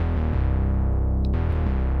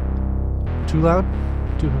Too loud?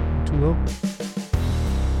 Too low?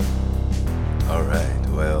 All right,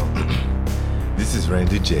 well, this is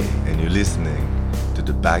Randy J, and you're listening to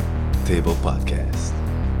the Back Table Podcast.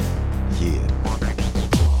 Yeah.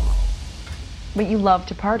 But you love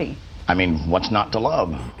to party. I mean, what's not to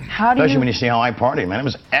love? How do Especially you... when you see how I partied, man. It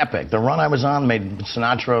was epic. The run I was on made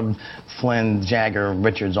Sinatra, Flynn, Jagger,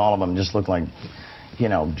 Richards, all of them just look like, you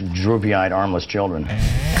know, droopy-eyed, armless children.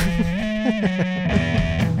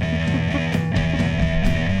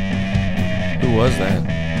 Who was that?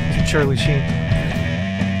 It's Charlie Sheen.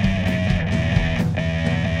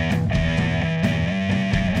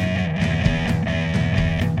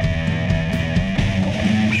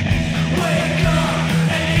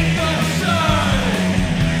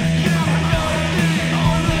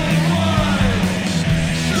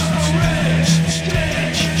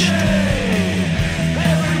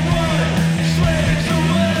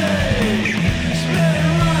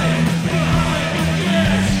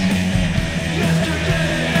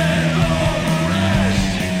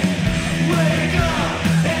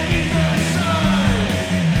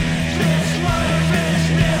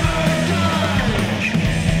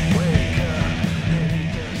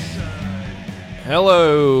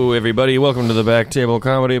 Hello, everybody. Welcome to the Back Table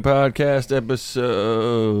Comedy Podcast,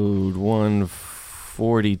 episode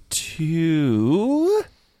 142.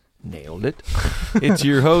 Nailed it. It's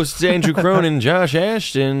your hosts, Andrew Cronin, Josh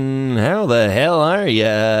Ashton. How the hell are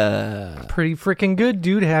ya? Pretty freaking good,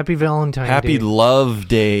 dude. Happy Valentine's Day. Happy Love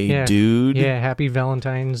Day, dude. Yeah, happy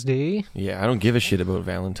Valentine's Day. Yeah, I don't give a shit about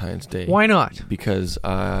Valentine's Day. Why not? Because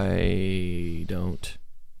I don't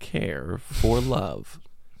care for love.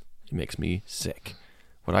 It makes me sick.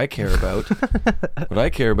 What I care about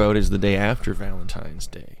is the day after Valentine's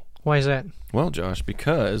Day. Why is that? Well, Josh,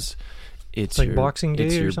 because it's like your Boxing Day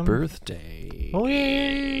it's or your something? birthday. Oh,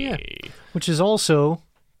 yeah. Which is also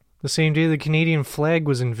the same day the Canadian flag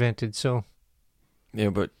was invented, so... Yeah,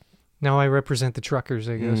 but... Now I represent the truckers,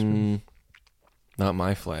 I guess. Not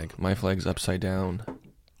my flag. My flag's upside down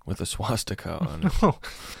with a swastika on it. Oh.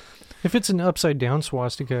 If it's an upside-down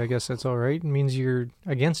swastika, I guess that's all right. It means you're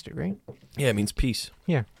against it, right? Yeah, it means peace.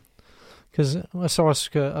 Yeah. Because a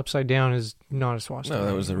swastika upside down is not a swastika. No,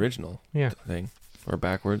 that was the original thing. Or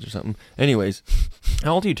backwards or something. Anyways,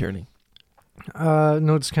 how old are you turning?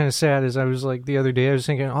 No, it's kind of sad. As I was like, the other day, I was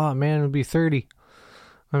thinking, oh, man, it would be 30.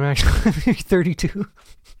 I'm actually 32. A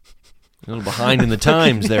little behind in the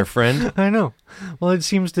times there, friend. I know. Well, it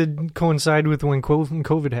seems to coincide with when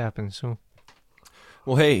COVID happened, so...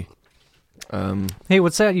 Well, hey... hey,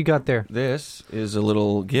 what's that you got there? This is a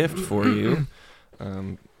little gift for you.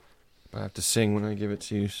 I have to sing when I give it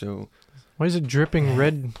to you, so... Why is it dripping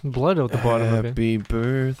red blood out the bottom of it? Happy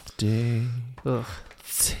birthday Ugh.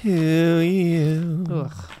 to you.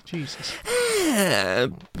 Ugh, Jesus.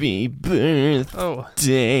 Happy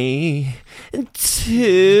birthday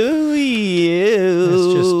to you.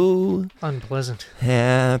 That's just unpleasant.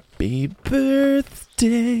 Happy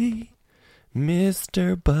birthday,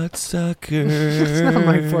 Mr. Buttsucker. It's not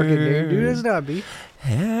my fucking name, dude. It's not me.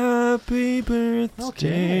 Happy birthday.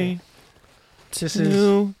 Okay. This to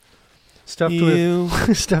is stuffed you.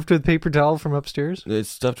 with stuffed with paper towel from upstairs. It's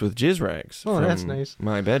stuffed with jizz rags. Oh, from that's nice.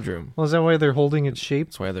 My bedroom. Well, is that why they're holding its shape?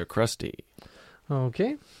 That's why they're crusty.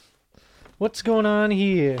 Okay. What's going on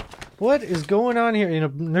here? What is going on here?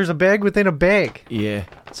 There's a bag within a bag. Yeah.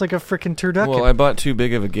 It's like a freaking turducken. Well, I bought too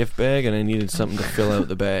big of a gift bag, and I needed something to fill out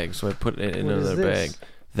the bag, so I put it in What is another this? bag.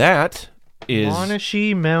 That is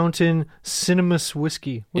Monashee Mountain Cinemus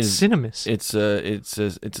whiskey. What's Cinemus? It's a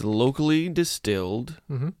locally distilled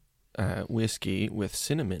Mhm. Whiskey with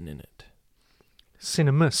cinnamon in it.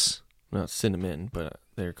 Cinemus. Not cinnamon, but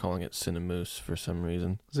they're calling it Cinemoose for some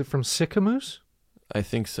reason. Is it from Sycamoose? I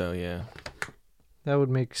think so. Yeah. That would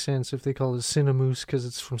make sense if they call it Cinemoose because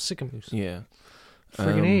it's from Sycamoose. Yeah.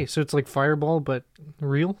 Friggin' A. So it's like Fireball, but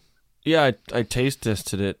real? Yeah, I taste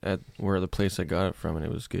tested it at where the place I got it from, and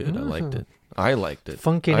it was good. I liked it. I liked it.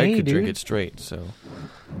 Funkin' I A, could drink dude. it straight, so.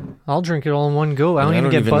 I'll drink it all in one go. I don't even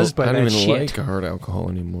get buzzed by that shit. I don't even like hard alcohol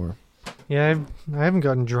anymore. Yeah, I haven't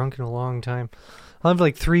gotten drunk in a long time. I'll have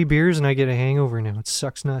like 3 beers and I get a hangover now. It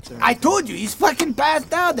sucks nuts. I told you, he's fucking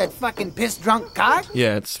passed out, that fucking piss-drunk cock.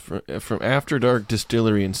 Yeah, it's from After Dark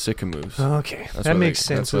Distillery in Sycamoose. Okay, That's that why makes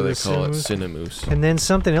they, sense. That's why they with call it Cinemoose. Cinemoose. And then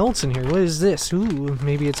something else in here. What is this? Ooh,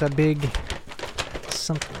 maybe it's a big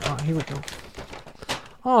something. Oh, here we go.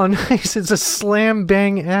 Oh, nice. It's a slam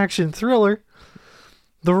bang action thriller.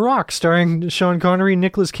 The Rock, starring Sean Connery,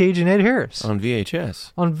 Nicolas Cage, and Ed Harris. On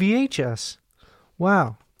VHS. On VHS.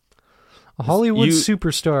 Wow. A Hollywood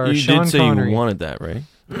superstar, you Sean did say Connery. you wanted that, right?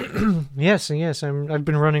 Yes. I've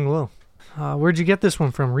been running low. Where'd you get this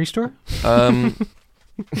one from? Restore? No,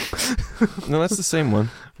 that's the same one.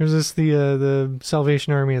 Or is this the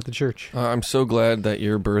Salvation Army at the church? I'm so glad that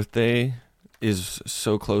your birthday is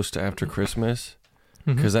so close to after Christmas,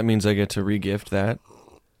 because that means I get to re-gift that.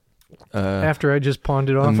 After I just pawned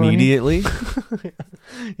it off immediately.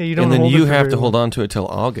 Yeah, you don't and then hold you it for have very to hold long. on to it till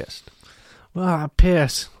August.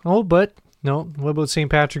 Piss. Oh, but no. What about St.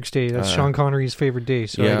 Patrick's Day? That's Sean Connery's favorite day,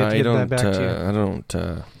 so I get to give that back to you.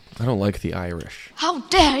 I don't like the Irish. How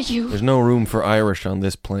dare you? There's no room for Irish on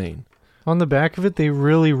this plane. On the back of it, they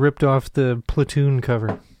really ripped off the Platoon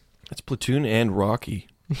cover. It's Platoon and Rocky.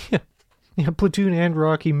 Yeah, Platoon and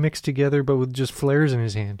Rocky mixed together, but with just flares in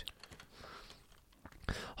his hand.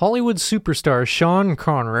 Hollywood superstar Sean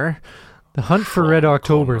Connery, The Hunt for Red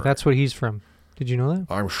October. Connery. That's what he's from. Did you know that?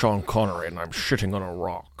 I'm Sean Connery and I'm shitting on a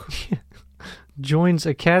rock. Joins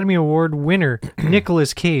Academy Award winner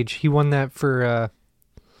Nicolas Cage. He won that for...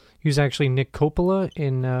 he was actually Nick Coppola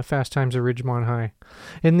in Fast Times at Ridgemont High.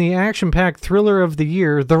 In the action-packed thriller of the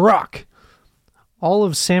year, The Rock. All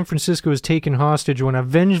of San Francisco is taken hostage when a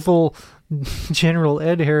vengeful General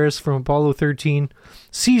Ed Harris from Apollo 13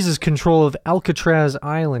 seizes control of Alcatraz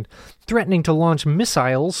Island, threatening to launch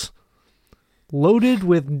missiles loaded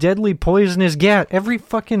with deadly poisonous gas. Every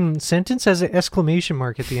fucking sentence has an exclamation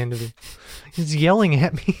mark at the end of it. He's yelling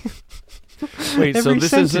at me. Wait, so Every this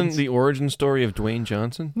sentence. isn't the origin story of Dwayne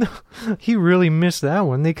Johnson? No, he really missed that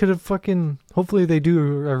one. They could have fucking... Hopefully they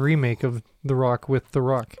do a remake of The Rock with The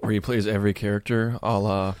Rock. Where he plays every character a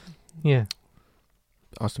la Yeah.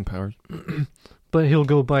 Austin Powers. But he'll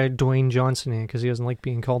go by Dwayne Johnson because he doesn't like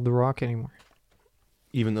being called The Rock anymore.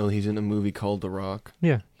 Even though he's in a movie called The Rock.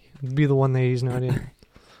 Yeah, he'd be the one that he's not in.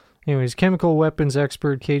 Anyways, chemical weapons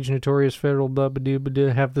expert Cage Notorious Federal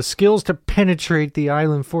Bubba have the skills to penetrate the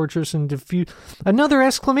island fortress and defuse... Another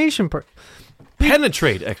exclamation point.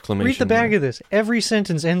 Penetrate! Exclamation Read the back mark. of this. Every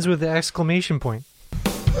sentence ends with the exclamation point.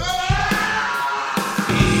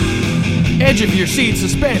 Edge of your seat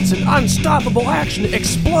suspense and unstoppable action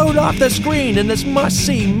explode off the screen in this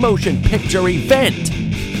must-see motion picture event.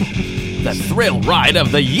 The thrill ride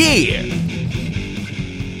of the year.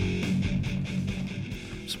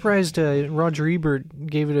 Surprised Roger Ebert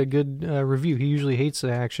gave it a good review. He usually hates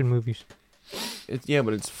the action movies. Yeah,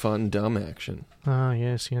 but it's fun, dumb action. Ah,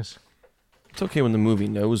 yes. It's okay when the movie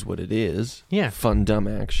knows what it is. Yeah. Fun, dumb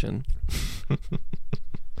action.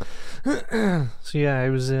 So yeah, I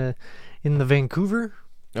was in the Vancouver.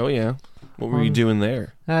 Oh, yeah. What were you doing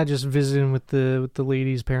there? Just visiting with the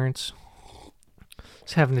ladies' parents.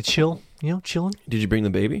 Just having to chill, chilling. Did you bring the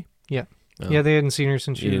baby? Yeah. Oh. Yeah, they hadn't seen her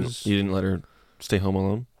since You was... didn't let her stay home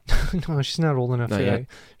alone? No, she's not old enough Not yet. yet?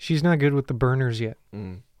 She's not good with the burners yet.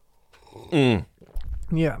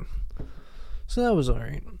 Yeah. So that was all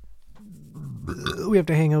right. We have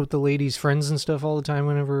to hang out with the ladies' friends and stuff all the time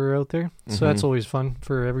whenever we're out there. So that's always fun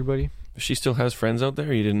for everybody. She still has friends out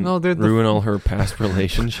there? You didn't No, they're ruin all her past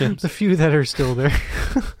relationships? The few that are still there.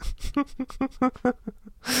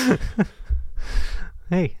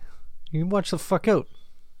 Hey, you can watch the fuck out.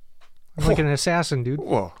 I'm like an assassin, dude.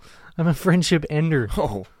 Whoa. I'm a friendship ender.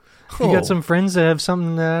 Oh. You got some friends that have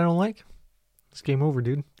something that I don't like? It's game over,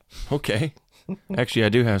 dude. Okay. Actually, I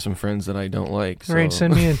do have some friends that I don't like. So. All right,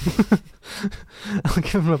 send me in. I'll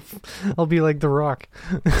give him I'll be like The Rock.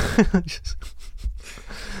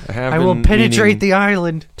 I will penetrate the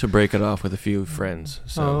island. To break it off with a few friends.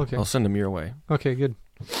 So okay. I'll send them your way. Okay, good.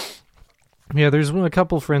 Yeah, there's a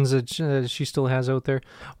couple friends that she still has out there.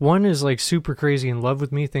 One is like super crazy in love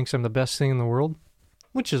with me, thinks I'm the best thing in the world,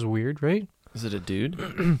 which is weird, right? Is it a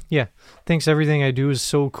dude? Yeah, thinks everything I do is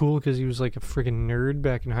so cool because he was like a freaking nerd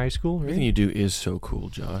back in high school. Right? Everything you do is so cool,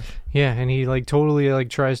 Josh. Yeah, and he like totally like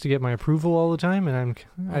tries to get my approval all the time, and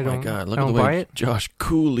I don't. Oh my God! Look I at don't the buy way it. Josh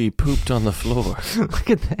coolly pooped on the floor. Look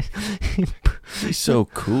at that. He's so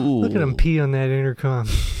cool. Look at him pee on that intercom.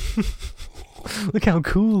 Look how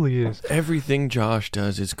cool he is. Everything Josh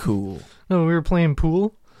does is cool. No, we were playing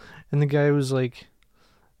pool, and the guy was like,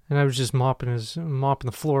 and I was just mopping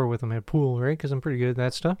the floor with him at pool, right? Because I'm pretty good at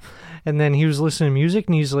that stuff. And then he was listening to music,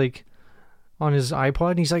 and he's like, on his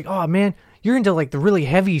iPod, and he's like, "Oh man, you're into like the really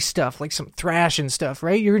heavy stuff, like some thrash and stuff,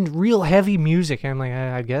 right? You're into real heavy music." And I'm like,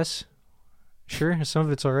 I guess, sure, some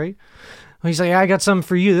of it's all right. And he's like, "I got something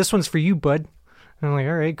for you. This one's for you, bud." And I'm like,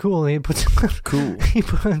 all right, cool. And he puts Cool. He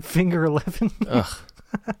put on Finger 11. Ugh.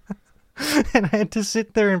 And I had to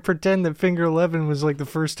sit there and pretend that Finger 11 was like the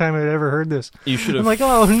first time I'd ever heard this. You should have I'm like,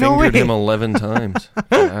 oh, no fingered way. him 11 times.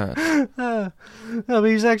 God. No, but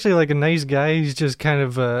he's actually like a nice guy. He's just kind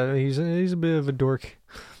of he's a bit of a dork.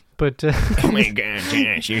 But Oh my god,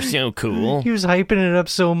 Josh, you're so cool. he was hyping it up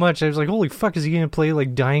so much. I was like, holy fuck, is he going to play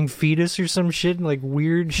like Dying Fetus or some shit? Like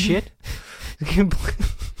weird shit?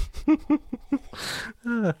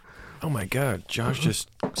 Oh my god, Josh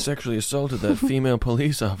just sexually assaulted that female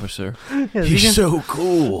police officer. Yeah, He's so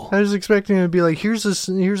cool. I was expecting him to be like, here's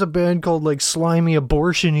a band called like Slimy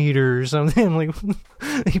Abortion Eater or something. Like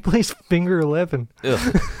he plays Finger 11.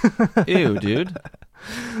 Ugh. Ew, dude.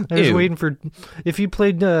 I was Ew. waiting for if he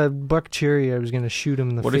played Buck Cherry, I was gonna shoot him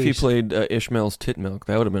in the What face. if he played Ishmael's Tit Milk?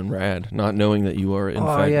 That would have been rad, not knowing that you are, in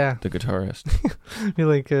fact, yeah. the guitarist. Be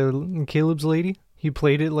like Caleb's lady? He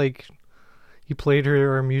played it like he played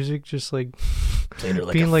our music just like Played her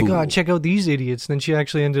like being a like, fool. oh, check out these idiots. Then she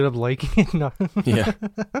actually ended up liking it. No. Yeah.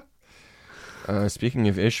 Speaking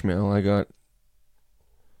of Ishmael, I got...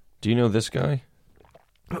 Do you know this guy?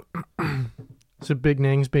 Is it Big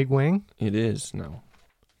Nang's Big Wang? It is. No.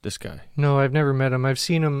 This guy. No, I've never met him. I've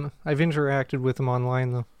seen him. I've interacted with him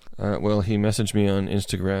online, though. Well, he messaged me on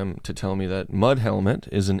Instagram to tell me that Mud Helmet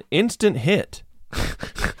is an instant hit.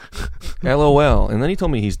 LOL. And then he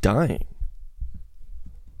told me he's dying.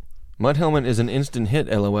 Mud Helmet is an instant hit,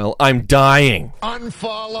 LOL. I'm dying.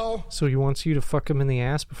 Unfollow. So he wants you to fuck him in the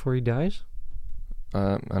ass before he dies?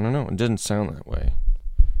 I don't know. It didn't sound that way.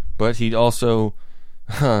 But he also...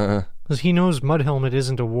 Because he knows Mud Helmet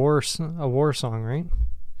isn't a war song, right?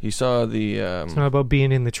 he saw the... It's not about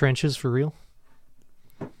being in the trenches for real.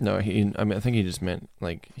 No, I think he just meant,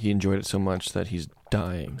 like, he enjoyed it so much that he's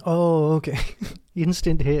dying. Oh, okay.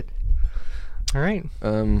 Instant hit. All right.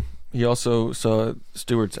 He also saw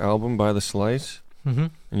Stewart's album, By the Slice. Mm-hmm.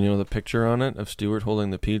 And you know the picture on it of Stewart holding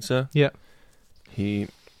the pizza? Yeah. He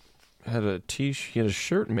had a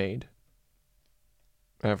shirt made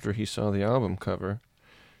after he saw the album cover.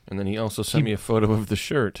 And then he also sent me a photo of the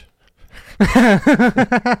shirt.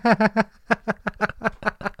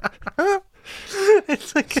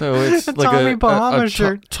 It's like It's a like Tommy Bahama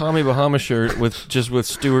shirt. Tommy Bahama shirt with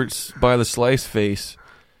Stewart's By the Slice face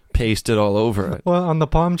pasted all over it. Well, on the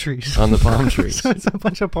palm trees. On the palm trees. So it's a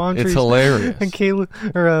bunch of palm trees. It's hilarious.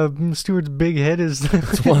 And Stewart's big head is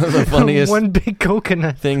It's one of the funniest one big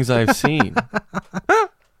coconut. things I've seen. That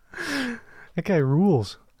guy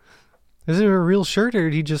rules. Is it a real shirt or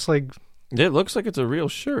did he just like It looks like it's a real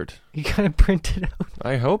shirt. he kind of printed out?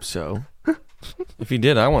 I hope so. If he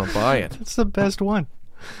did, I want to buy it. It's the best one.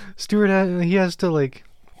 Stewart he has to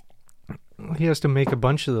make a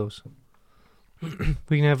bunch of those.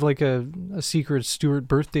 We can have like a secret Stewart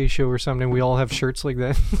birthday show or something. We all have shirts like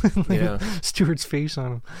that. Yeah. Stewart's face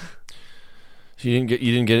on them. So you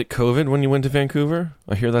didn't get COVID when you went to Vancouver?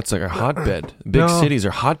 I hear that's like a hotbed. Big No. cities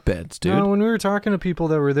are hotbeds, dude. No, when we were talking to people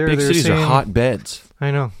that were there, Big they were cities saying, are hotbeds. I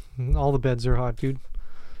know. All the beds are hot, dude.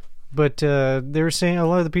 But they were saying, a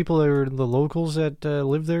lot of the people that were the locals that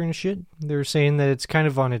live there and shit, they were saying that it's kind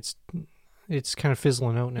of it's kind of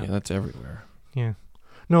fizzling out now. Yeah, that's everywhere. Yeah.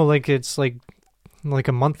 No, like it's like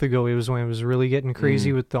a month ago it was when it was really getting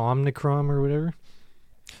crazy with the Omicron or whatever.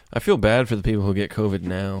 I feel bad for the people who get COVID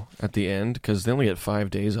now at the end because they only get 5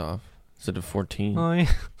 days off instead of 14. Oh, yeah.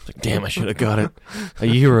 It's like, damn, I should have got it a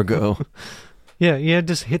year ago. Yeah, you had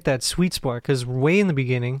to hit that sweet spot because way in the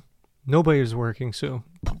beginning, nobody was working, so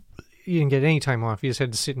you didn't get any time off. You just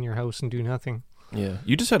had to sit in your house and do nothing. Yeah,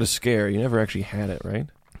 you just had a scare. You never actually had it, right?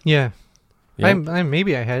 Yeah. Yeah.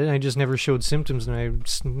 Maybe I had it. I just never showed symptoms.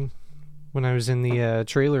 And when I was in the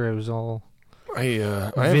trailer, I was all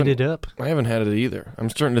vitted up. I haven't had it either. I'm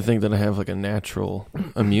starting to think that I have like a natural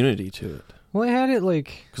immunity to it. Well, I had it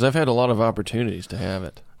like... Because I've had a lot of opportunities to have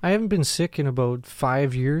it. I haven't been sick in about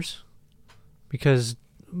 5 years because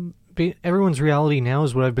everyone's reality now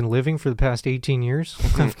is what I've been living for the past 18 years.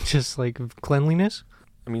 Just like cleanliness.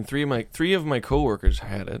 I mean, three of my coworkers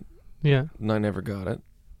had it, Yeah. and I never got it.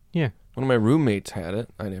 Yeah. One of my roommates had it.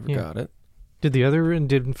 I never got it.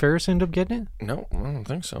 Did Ferris end up getting it? No, I don't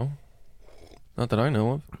think so. Not that I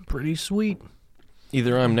know of. Pretty sweet.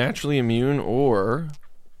 Either I'm naturally immune or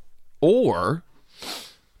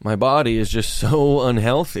my body is just so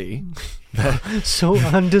unhealthy So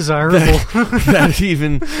undesirable. that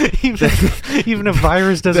even even a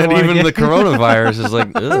virus doesn't that want even to the get coronavirus is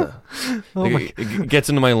like, ugh. Oh Like, it gets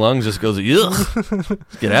into my lungs, just goes, ugh.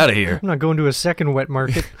 Get out of here. I'm not going to a second wet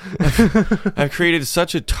market. I've created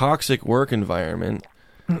such a toxic work environment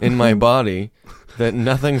in my body that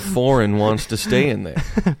nothing foreign wants to stay in there.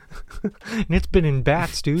 And it's been in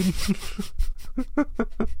bats, dude.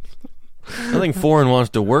 Nothing foreign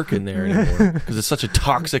wants to work in there anymore because it's such a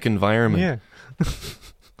toxic environment. Yeah.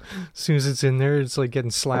 As soon as it's in there, it's like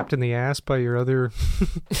getting slapped in the ass by your other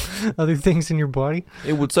other things in your body.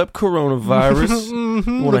 Hey, what's up, coronavirus?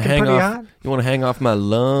 You want to hang off? Hot? You want to hang off my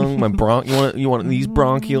lung, my You want these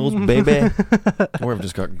bronchioles, baby? Or I've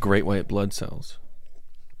just got great white blood cells.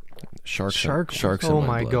 Sharks. Oh in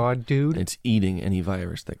my blood. god, dude! It's eating any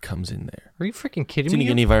virus that comes in there. Are you freaking kidding It's me?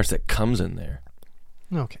 eating any virus that comes in there.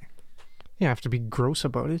 Okay. You have to be gross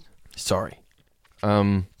about it. Sorry.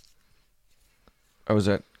 I was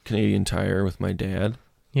at Canadian Tire with my dad.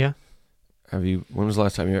 Yeah. When was the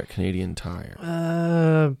last time you were at Canadian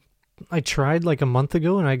Tire? I tried like a month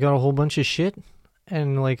ago, and I got a whole bunch of shit.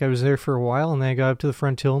 And like I was there for a while, and then I got up to the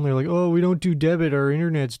front till, and they're like, "Oh, we don't do debit. Our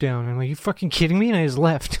internet's down." I'm like, "You fucking kidding me?" And I just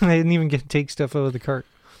left. I didn't even get to take stuff out of the cart.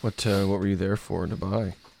 What were you there for to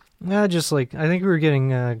buy? Just like I think we were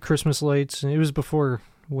getting Christmas lights, and it was before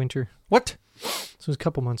winter, What? so it was a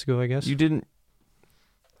couple months ago, I guess. You didn't...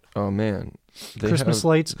 Oh, man. Christmas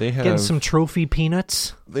lights. Getting some trophy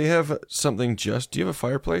peanuts. They have something just... Do you have a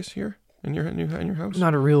fireplace here in your house?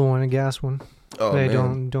 Not a real one, a gas one. Oh, that I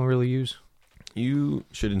man. don't really use. You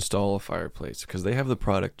should install a fireplace because they have the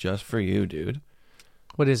product just for you, dude.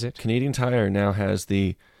 What is it? Canadian Tire now has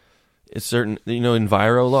it's certain,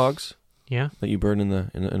 Enviro logs Yeah. that you burn in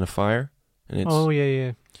a fire, and it's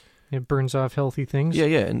Yeah. It burns off healthy things. yeah,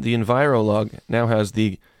 and the Enviro log now has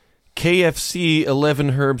the KFC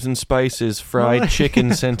 11 herbs and spices fried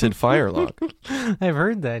chicken scented fire log. I've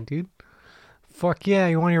heard that, dude. Fuck yeah,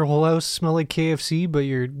 you want your whole house to smell like KFC, but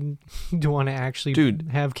you don't want to actually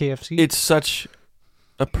have KFC? It's such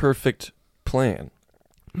a perfect plan.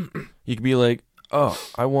 You could be like, oh,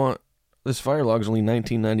 I want... This fire log is only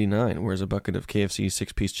 $19.99, whereas a bucket of KFC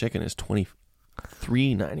 6-piece chicken is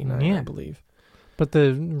 $23.99, I believe. But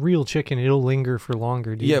the real chicken, it'll linger for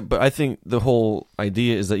longer, dude. Yeah, but I think the whole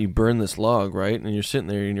idea is that you burn this log, right? And you're sitting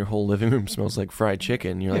there and your whole living room smells like fried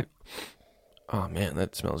chicken. You're like, oh, man,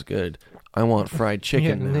 that smells good. I want fried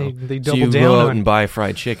chicken now. They so double you down go out on and buy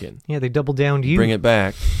fried chicken. Yeah, they double down to you. Bring it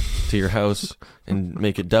back to your house and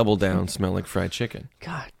make it double down smell like fried chicken.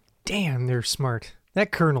 God damn, they're smart.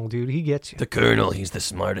 That Colonel, dude, he gets you. The Colonel, he's the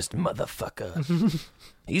smartest motherfucker.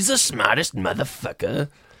 He's the smartest motherfucker.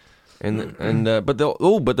 But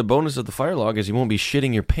the bonus of the fire log is you won't be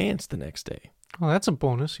shitting your pants the next day. Oh, that's a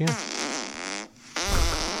bonus, yeah.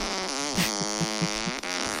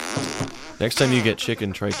 Next time you get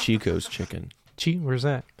chicken, try Chico's chicken. Where's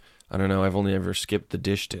that? I don't know. I've only ever skipped the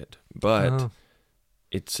dish tit, but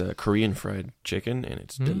it's a Korean fried chicken and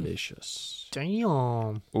it's delicious.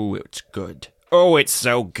 Damn. Oh, it's good. Oh, it's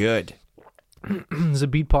so good. Does it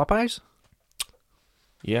beat Popeyes?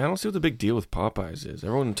 Yeah, I don't see what the big deal with Popeyes is.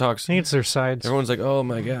 Everyone talks. I think it's their sides. Everyone's like, "Oh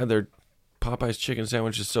my god, their Popeyes chicken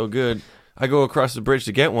sandwich is so good." I go across the bridge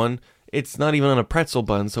to get one. It's not even on a pretzel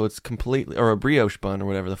bun, so it's completely, or a brioche bun or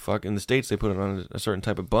whatever the fuck. In the States, they put it on a certain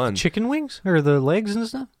type of bun. Chicken wings? Or the legs and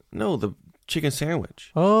stuff? No, the chicken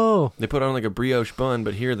sandwich. Oh. They put it on like a brioche bun,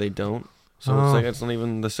 but here they don't. So it's like it's not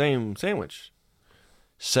even the same sandwich.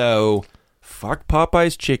 So, fuck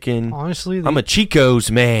Popeye's chicken. Honestly, I'm a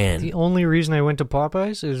Chico's man. The only reason I went to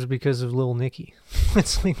Popeyes is because of Lil Nicky.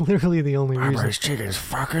 That's like literally the only reason. Popeye's chicken's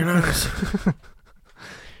fucking nice.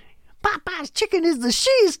 Popeye's chicken is the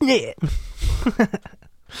shiznit.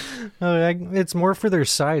 It's more for their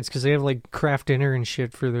sides because they have like craft dinner and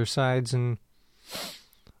shit for their sides and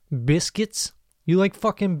biscuits. You like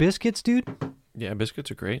fucking biscuits, dude? Yeah, biscuits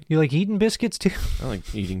are great. You like eating biscuits too? I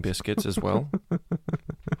like eating biscuits as well.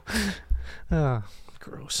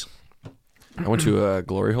 Gross. I went to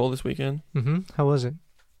Glory Hole this weekend. Mm-hmm. How was it?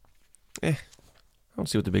 I don't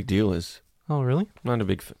see what the big deal is. Oh, really? I'm not a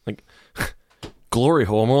big like Glory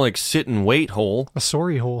Hole. More like sit and wait hole. A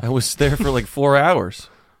sorry hole. I was there for like 4 hours.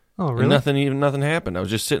 Oh, really? And nothing happened. I was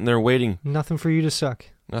just sitting there waiting. Nothing for you to suck.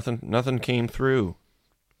 Nothing came through.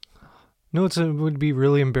 No, it would be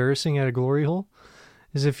really embarrassing at a glory hole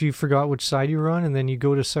is if you forgot which side you were on and then you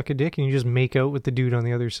go to suck a dick and you just make out with the dude on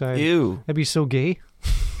the other side. Ew. That'd be so gay.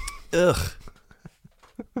 Ugh.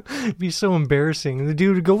 It'd be so embarrassing. And the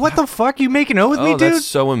dude would go, "What the fuck? You making out with me, dude? Oh, that's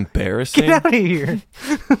so embarrassing. Get out of here."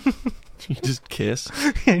 You just kiss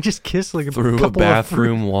Yeah, just kiss like through a couple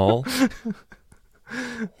bathroom wall.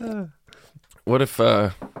 What if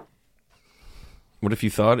you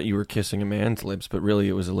thought you were kissing a man's lips, but really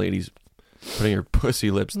it was a lady's putting her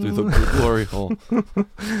pussy lips through the glory hole?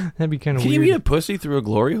 That'd be kind of Can weird. you eat a pussy through a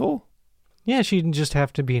glory hole? Yeah, she'd just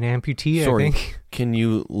have to be an amputee, Sorry, I think. Can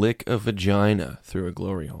you lick a vagina through a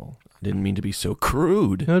glory hole? I didn't mean to be so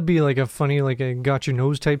crude. That would be like a funny, like a got your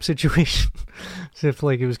nose type situation. As if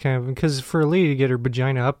like it was kind of, because for a lady to get her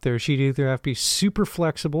vagina up there, she'd either have to be super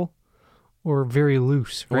flexible or very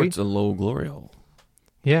loose, right? What's a low glory hole?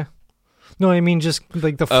 Yeah. No, I mean just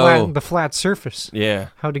like the flat surface. Yeah.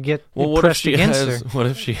 How to get Well, it what if pressed she against has? her What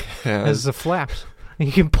if she as has? the flaps. And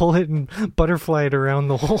you can pull it and butterfly it around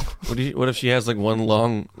the hole. What if she has like one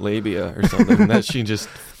long labia or something that she just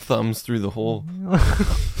thumbs through the hole?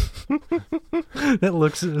 That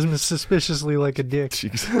looks suspiciously like a dick. She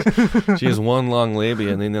has one long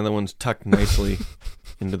labia, and then the other one's tucked nicely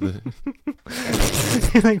into the.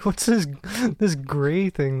 Like, what's this gray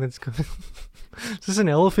thing that's going? Is this an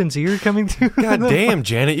elephant's ear coming through? God damn,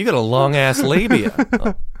 Janet, you got a long ass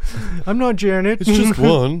labia. I'm not Janet. It's just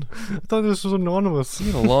one. I thought this was anonymous.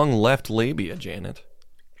 You got a long left labia, Janet.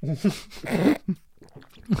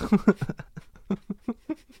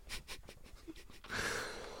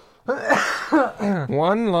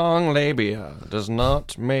 One long labia does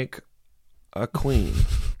not make a queen.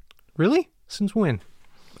 Really? Since when?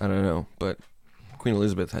 I don't know, but Queen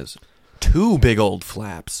Elizabeth has 2 big old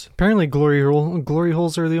flaps. Apparently, glory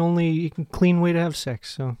holes are the only clean way to have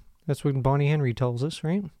sex. So that's what Bonnie Henry tells us,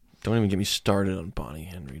 right? Don't even get me started on Bonnie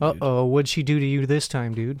Henry, dude. Uh-oh, what'd she do to you this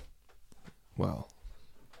time, dude? Well,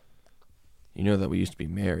 you know that we used to be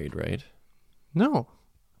married, right? No.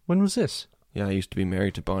 When was this? Yeah, I used to be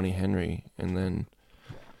married to Bonnie Henry, and then,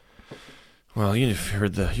 well, you've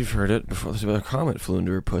heard it before. The comet flew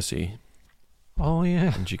into her pussy, Oh,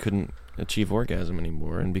 yeah. and she couldn't achieve orgasm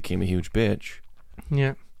anymore, and became a huge bitch.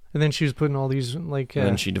 Yeah. And then she was putting all these, like... And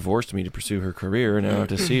then she divorced me to pursue her career, and now I have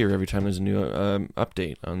to see her every time there's a new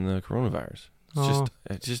update on the coronavirus.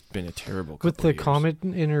 It's just been a terrible couple with the of years. comet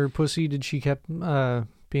in her pussy, did she kept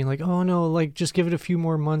being like, oh, no, like, just give it a few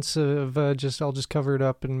more months of I'll just cover it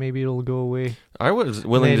up, and maybe it'll go away. I was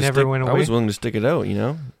willing to never went away? I was willing to stick it out, you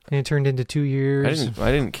know? And it turned into 2 years.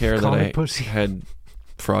 I didn't care that Comet I pussy. had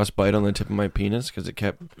frostbite on the tip of my penis because it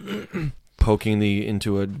kept poking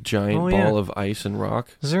into a giant ball of ice and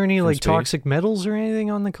rock. Is there any, from like, space. toxic metals or anything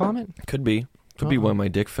on the comet? Could be why my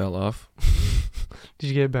dick fell off. Did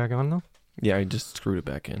you get it back on, though? Yeah, I just screwed it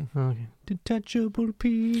back in. Okay. Detachable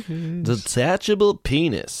penis. Detachable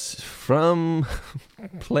penis from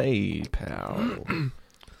PlayPal.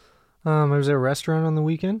 I was at a restaurant on the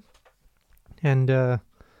weekend, and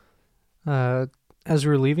as we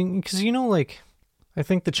were leaving, because, you know, like, I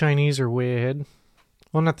think the Chinese are way ahead.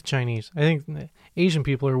 Well, not the Chinese. I think the Asian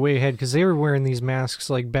people are way ahead because they were wearing these masks,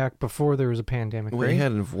 like, back before there was a pandemic, Way right?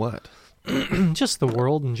 ahead of what? Just the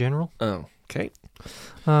world in general. Oh, okay.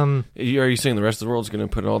 Are you saying the rest of the world's going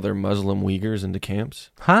to put all their Muslim Uyghurs into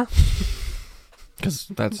camps? Huh? Because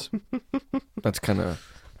that's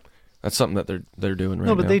something that they're doing right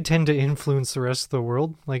now. No, but they tend to influence the rest of the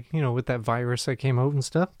world, like, you know, with that virus that came out and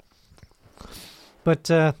stuff. But,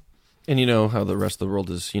 and you know how the rest of the world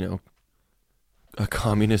is, you know, a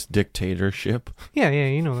communist dictatorship. yeah,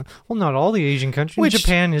 you know. Well, not all the Asian countries. Which-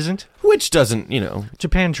 Japan isn't. Which doesn't, you know...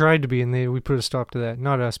 Japan tried to be, and we put a stop to that.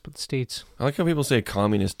 Not us, but the states. I like how people say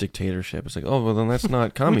communist dictatorship. It's like, oh, well, then that's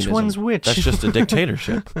not communism. one's which? That's just a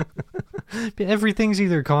dictatorship. Everything's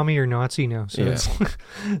either commie or Nazi now, so Yeah. it's,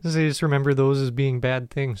 they just remember those as being bad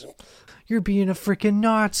things. You're being a freaking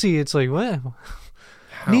Nazi. It's like, what?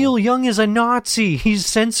 How? Neil Young is a Nazi. He's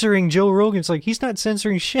censoring Joe Rogan. It's like, he's not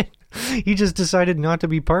censoring shit. He just decided not to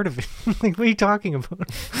be part of it. Like, what are you talking about?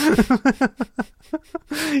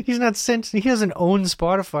 He's not censoring. He doesn't own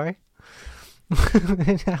Spotify.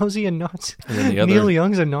 How's he a Nazi? And then the other, Neil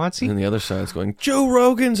Young's a Nazi? And the other side's going, Joe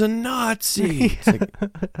Rogan's a Nazi. It's like,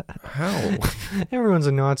 how? Everyone's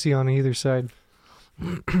a Nazi on either side.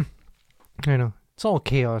 I know. It's all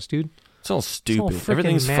chaos, dude. It's all stupid. frickin'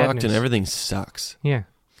 Everything's fucked madness. and everything sucks. Yeah.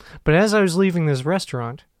 But as I was leaving this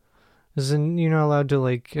restaurant, you're not allowed to,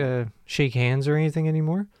 like, shake hands or anything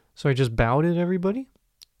anymore. So I just bowed at everybody.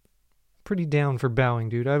 Pretty down for bowing,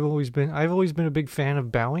 dude. I've always been a big fan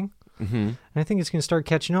of bowing. Mm-hmm. And I think it's going to start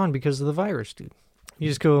catching on because of the virus, dude. You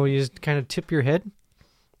just kind of tip your head.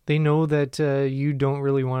 They know that you don't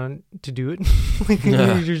really want to do it. Like,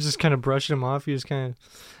 you're just kind of brushing them off. You just kind of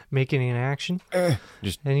making an action.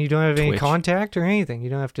 Just and you don't have any twitch. contact or anything. You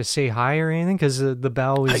don't have to say hi or anything because the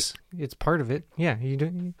bow is it's part of it. Yeah, you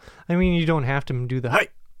don't. I mean, you don't have to do the hi,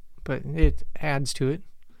 but it adds to it.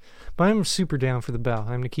 But I'm super down for the bow. I'm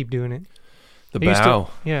gonna keep doing it. the I used to- bow.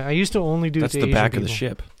 yeah, I used to only do That's it to the back Asian of the people.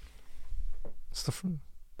 ship. It's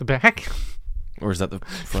the back. Or is that the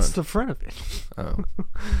It's front? the front of it. Oh.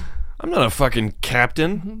 I'm not a fucking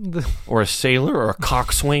captain or a sailor or a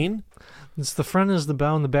coxswain. It's the front is the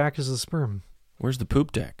bow and the back is the sperm. Where's the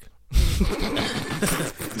poop deck?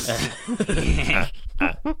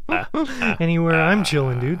 Anywhere I'm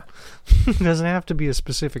chilling, dude. It doesn't have to be a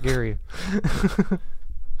specific area.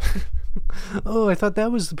 Oh, I thought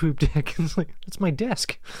that was the poop deck. It's like, that's my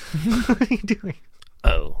desk. What are you doing?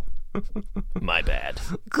 Oh, my bad.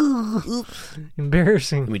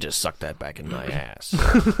 Embarrassing. Let me just suck that back in my ass.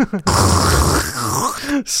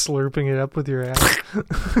 Slurping it up with your ass.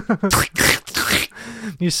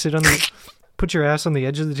 You sit on the... Put your ass on the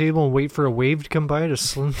edge of the table and wait for a wave to come by to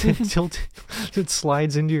tilt it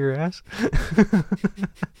slides into your ass.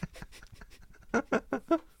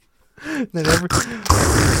 then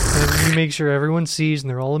you make sure everyone sees and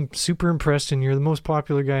they're all super impressed and you're the most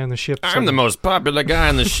popular guy on the ship. I'm the most popular guy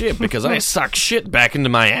on the ship because I suck shit back into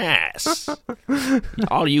my ass.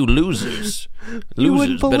 All you losers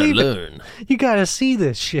better learn. You gotta see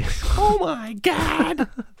this shit. Oh my god,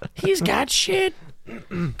 he's got shit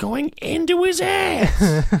going into his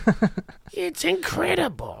ass. It's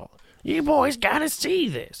incredible. You boys gotta see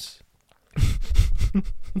this.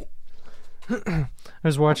 I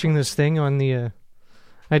was watching this thing on the... I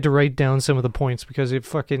had to write down some of the points because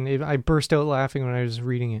I burst out laughing when I was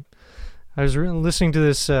reading it. I was listening to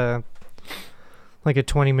this, like a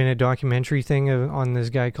 20-minute documentary thing on this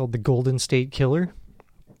guy called the Golden State Killer,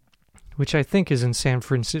 which I think is in San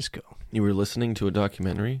Francisco. You were listening to a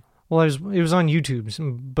documentary? Well, it was on YouTube,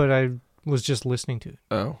 but I was just listening to it.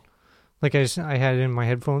 Oh. Like I had it in my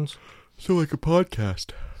headphones. So like a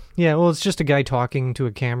podcast. Yeah, well, it's just a guy talking to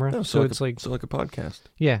a camera. No, so like it's like a podcast.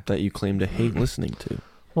 Yeah. That you claim to hate listening to.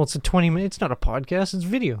 Well, it's a 20-minute... It's not a podcast, it's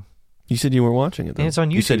video. You said you were watching it, though. And it's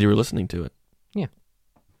on YouTube. You said you were listening to it. Yeah.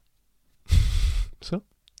 So?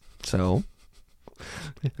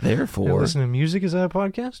 Therefore... You listen to music, is that a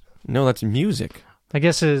podcast? No, that's music. I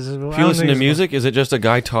guess it is... If you listen to music, is it just a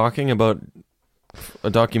guy talking about a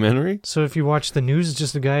documentary? So if you watch the news, it's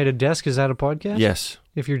just a guy at a desk, is that a podcast? Yes.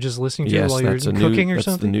 If you're just listening to it while you're cooking or that's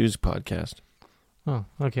something? the news podcast. Oh,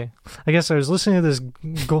 okay. I guess I was listening to this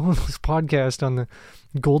podcast on the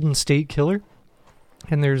Golden State Killer,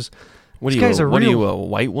 and there's... What are you, a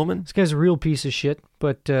white woman? This guy's a real piece of shit,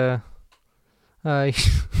 but it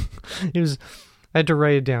was... I had to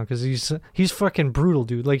write it down because he's fucking brutal,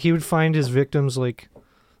 dude. Like, he would find his victims, like,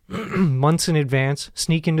 months in advance,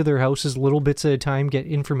 sneak into their houses little bits at a time, get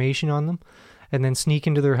information on them, and then sneak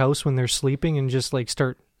into their house when they're sleeping and just, like,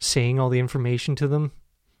 start saying all the information to them,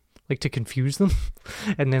 like, to confuse them,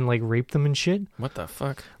 and then, like, rape them and shit. What the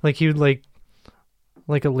fuck? Like, he would, like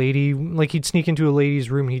a lady, like, he'd sneak into a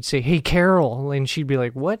lady's room and he'd say, "Hey, Carol," and she'd be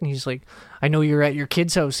like, "What?" And he's like, "I know you were at your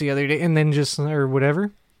kid's house the other day," and then just, or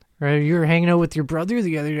whatever. Right, you were hanging out with your brother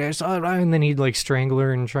the other day, I saw it, and then he'd, like, strangle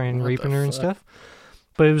her and try and raping her and stuff.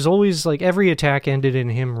 But it was always, like, every attack ended in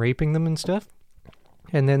him raping them and stuff.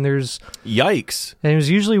 And then there's... Yikes. And it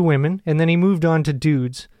was usually women, and then he moved on to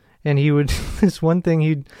dudes, and he would... This one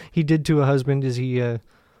thing he did to a husband is he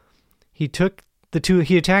took the two...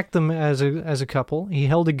 He attacked them as a couple. He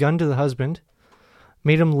held a gun to the husband,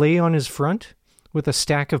 made him lay on his front with a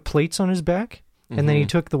stack of plates on his back, and then he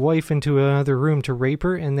took the wife into another room to rape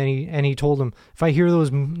her, and then he told him, "If I hear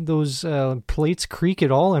those plates creak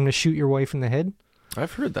at all, I'm gonna shoot your wife in the head."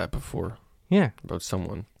 I've heard that before. Yeah. About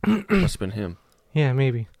someone. Must have been him. Yeah,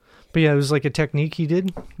 maybe. But yeah, it was like a technique he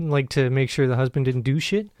did, like to make sure the husband didn't do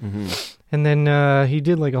shit. Mm-hmm. And then he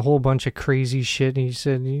did like a whole bunch of crazy shit. He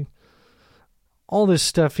said all this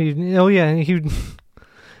stuff. He would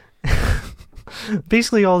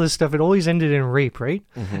basically all this stuff. It always ended in rape, right?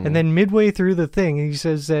 Mm-hmm. And then midway through the thing, he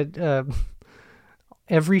says that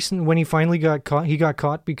when he finally got caught, he got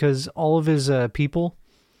caught because all of his people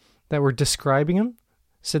that were describing him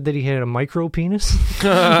said that he had a micro penis. It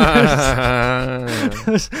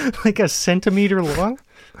was like a centimeter long.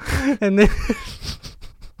 And then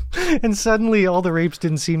and suddenly all the rapes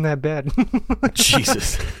didn't seem that bad.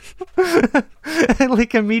 Jesus. And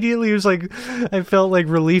like immediately it was like I felt like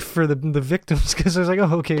relief for the victims because I was like,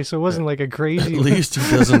 oh, okay, so it wasn't like a crazy. At least he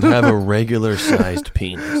doesn't have a regular sized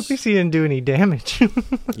penis. At least he didn't do any damage.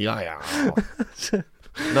 Yeah.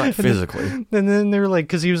 Not physically. And then they're like,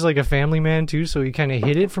 because he was like a family man too, so he kind of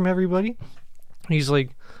hid it from everybody. He's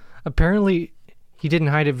like, apparently he didn't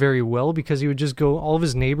hide it very well because he would just go, all of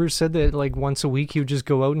his neighbors said that like once a week he would just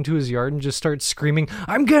go out into his yard and just start screaming,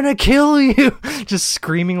 "I'm gonna kill you!" Just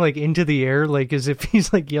screaming like into the air, like as if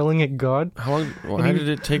he's like yelling at God. How long? Why did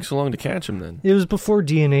it take so long to catch him then? It was before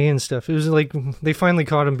DNA and stuff. It was like they finally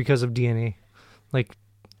caught him because of DNA, like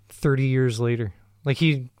 30 years later. Like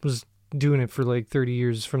he was doing it for like 30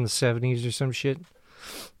 years from the 70s or some shit.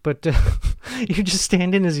 But you just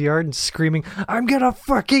stand in his yard and screaming, "I'm gonna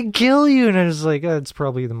fucking kill you!" And I was like, oh, it's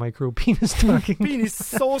probably the micro penis talking. Penis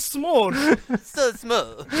so small. So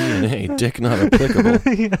small. DNA, dick not applicable.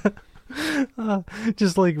 Yeah.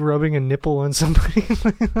 Just like rubbing a nipple on somebody.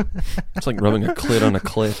 It's like rubbing a clit on a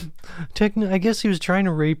clit. I guess he was trying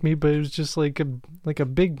to rape me, but it was just like a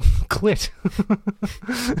big clit.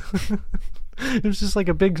 It was just like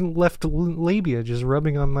a big left labia just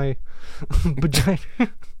rubbing on my vagina.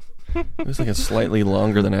 It was like a slightly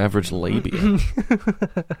longer than average labia.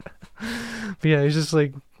 But yeah, it was just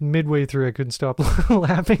like midway through I couldn't stop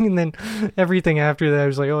laughing, and then everything after that I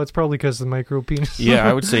was like, oh, it's probably because of the micro penis. Yeah,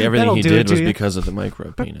 I would say everything That'll he do did it to was you. because of the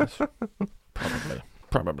micro penis.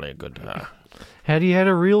 Probably a good. Had he had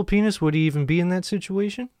a real penis, would he even be in that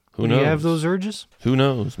situation? Who Would knows? he have those urges? Who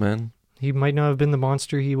knows, man? He might not have been the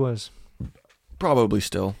monster he was. Probably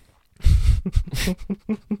still.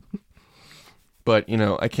 But,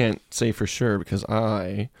 I can't say for sure because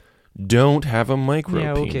I don't have a micro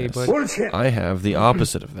Yeah, penis. okay, but I have the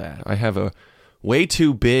opposite of that. I have a way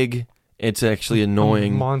too big, it's actually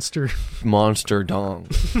annoying monster dong.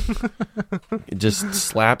 It just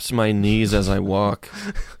slaps my knees as I walk,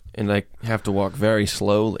 and I have to walk very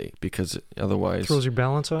slowly because otherwise throws your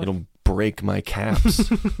balance off. it'll break my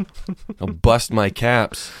caps. It'll bust my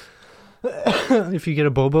caps. If you get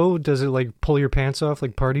a bobo, does it like pull your pants off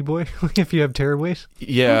like Party Boy? If you have tearaways?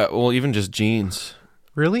 Yeah, well, even just jeans.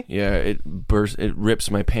 Really? Yeah, it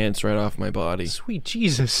rips my pants right off my body. Sweet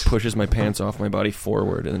Jesus. Pushes my pants off my body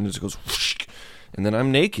forward, and then it just goes whoosh, and then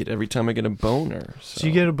I'm naked every time I get a boner. So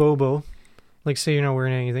you get a bobo, like say you're not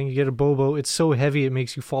wearing anything, you get a bobo, it's so heavy it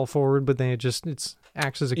makes you fall forward, but then it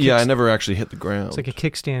acts as a kickstand. Yeah, I never actually hit the ground. It's like a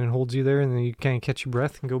kickstand and holds you there, and then you kind of catch your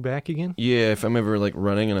breath and go back again. Yeah, if I'm ever like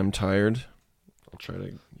running and I'm tired, I'll try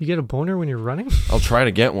to. You get a boner when you're running? I'll try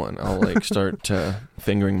to get one. I'll like start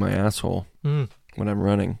fingering my asshole when I'm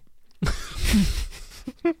running. Is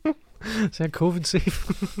that COVID safe?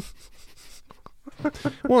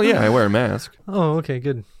 Well, yeah, I wear a mask, Oh, okay,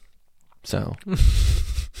 good. so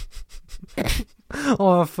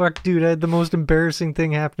Oh, fuck, dude. I had the most embarrassing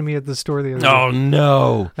thing happen to me at the store the other day. Oh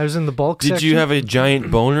no! I was in the bulk Did section. you have a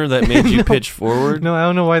giant boner that made you pitch forward? No, I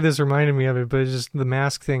don't know why this reminded me of it, but it's just the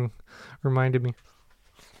mask thing reminded me.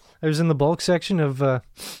 I was in the bulk section of, I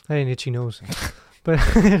had an itchy nose. But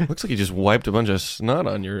Looks like you just wiped a bunch of snot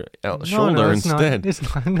on your shoulder no, it's instead. Not.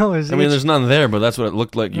 It's not. No, it's I mean, itchy. there's none there, but that's what it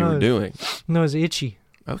looked like you No, were doing. No, it's itchy.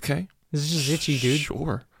 Okay. It's just itchy, dude.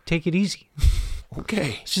 Sure. Take it easy.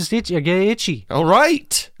 Okay. It's just itchy. I get itchy. All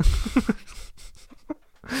right.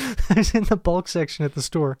 I was in the bulk section at the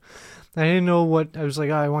store. I didn't know what. I was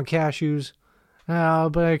like, I want cashews.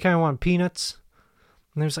 But I kind of want peanuts.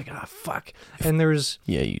 And there's like, fuck. And there's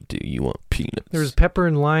Yeah, you do. You want peanuts. there's pepper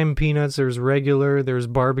and lime peanuts. There's regular. There's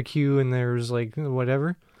barbecue. And there's like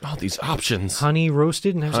whatever. all these options. Honey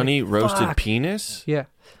roasted. And I was Honey like, roasted fuck. penis? Yeah.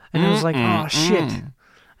 And I was like, oh, shit.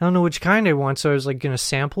 I don't know which kind I want, so I was like going to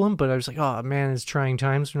sample them, but I was like, oh, man, it's trying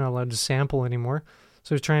times. We're not allowed to sample anymore.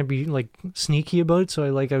 So I was trying to be, like, sneaky about it, so I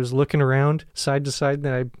was looking around side to side, and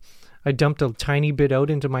then I dumped a tiny bit out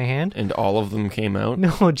into my hand. And all of them came out?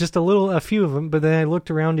 No, just a few of them, but then I looked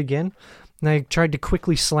around again, and I tried to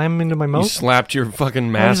quickly slam them into my You mouth. slapped your fucking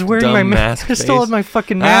I was mask, wearing dumb my mask I face. still had my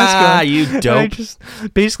fucking mask on. Ah, you And I dope. just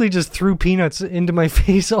basically just threw peanuts into my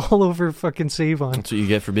face all over fucking Save-On. That's what you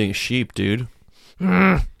get for being a sheep, dude.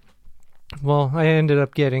 Well, I ended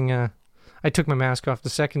up getting, I took my mask off the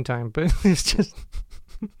second time, but it's just,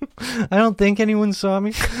 I don't think anyone saw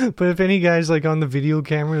me, but if any guy's like on the video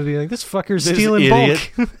camera, they'll be like, this fucker's This stealing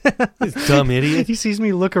idiot. bulk. This dumb idiot. He sees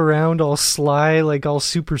me look around all sly, like all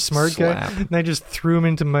super smart guy, Slap. and I just threw him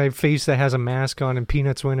into my face that has a mask on and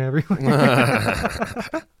peanuts went everywhere.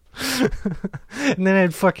 And then I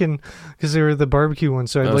had fucking, because they were the barbecue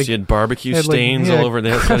ones, so I had Oh, like, so you had barbecue I had, like, stains yeah, all over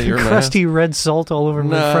the outside of your mask? crusty red salt all over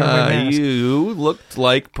my front of my mask. You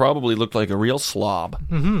probably looked like a real slob.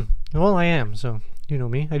 Well, I am, so you know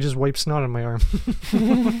me. I just wipe snot on my arm.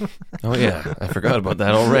 Oh, yeah. I forgot about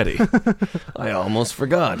that already. I almost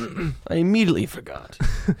forgot. I immediately forgot.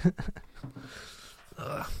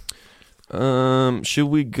 Should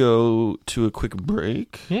we go to a quick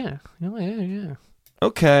break? Yeah. Oh, yeah.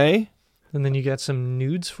 Okay. And then you got some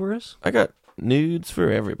nudes for us? I got nudes for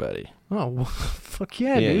everybody. Oh, well, fuck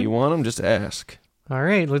yeah, Yeah, dude. you want them? Just ask. All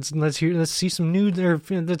right, let's see some nudes, or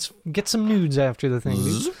let's get some nudes after the thing,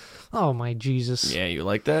 dude. Oh my Jesus. Yeah, you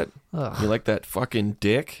like that? Ugh. You like that fucking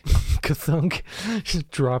dick? Kathunk. Just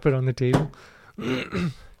drop it on the table.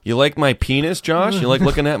 You like my penis, Josh? You like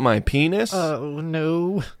looking at my penis? Oh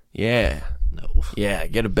no. Yeah. No. Yeah,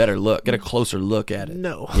 get a better look. Get a closer look at it.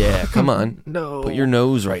 No. Yeah, come on. No. Put your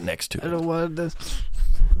nose right next to I it. don't want this.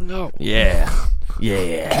 No. Yeah.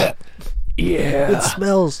 Yeah. Yeah. It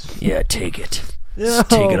smells. Yeah, take it. No.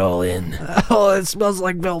 Take it all in. Oh, it smells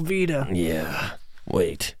like Velveeta. Yeah.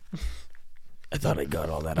 Wait. I thought I got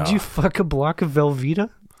all that Did off. you fuck a block of Velveeta?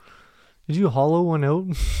 Did you hollow one out?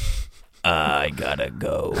 I gotta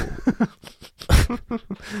go.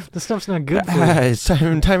 This stuff's not good for you. It's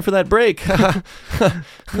time for that break.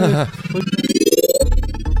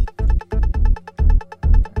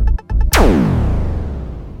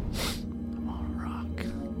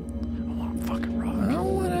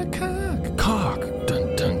 Cock.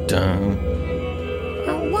 Dun dun dun.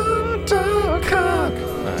 I want a cock.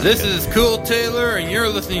 This is Cool Taylor, and you're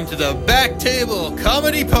listening to the Back Table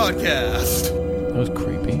Comedy Podcast. That was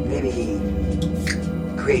creepy. Maybe he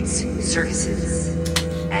creates circuses,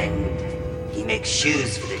 and he makes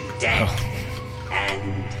shoes for the dead,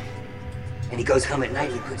 and he goes home at night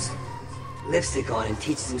and he puts lipstick on and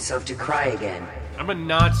teaches himself to cry again. I'm a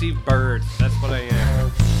Nazi bird. That's what I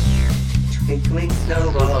am. Twinkling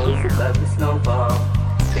snowballs above the snowball.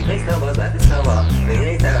 Twinkling snowballs above the snowball.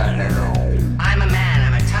 Twinkling snowballs. I'm a man,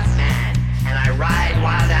 I'm a tough man, and I ride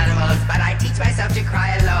wild animals, but I teach myself to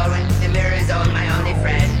cry alone when the mirror is my only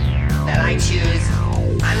friend that I choose.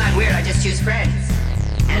 I'm not weird, I just choose friends.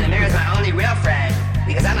 And the mirror is my only real friend,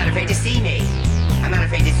 because I'm not afraid to see me. I'm not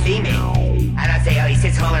afraid to see me. I don't say, oh, he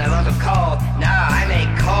sits home in a lump of coal. No, I make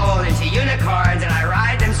coal into unicorns, and I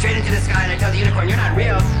ride them straight into the sky, and I tell the unicorn, you're not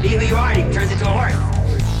real, be who you are, and he turns into a horse.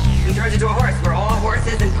 He turns into a horse. We're all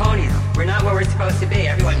horses and ponies. We're not what we're supposed to be.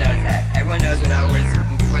 Everyone knows that. Everyone knows we're not what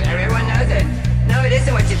we're... Everyone knows it. No, it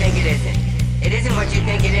isn't what you think it isn't. It isn't what you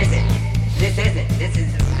think it isn't. This isn't.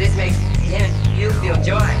 This makes you feel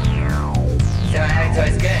joy. So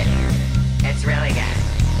it's good. It's really good.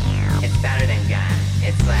 It's better than God.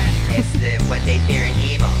 It's what they fear in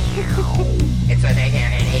evil. It's what they fear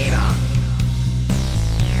in evil.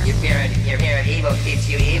 Your fear of evil keeps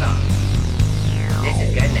you evil. This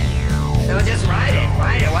is goodness. So just ride it.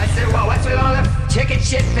 What's with all the chicken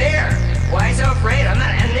shit fear? Why so afraid? And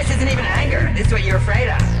this isn't even anger. This is what you're afraid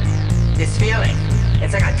of. This feeling.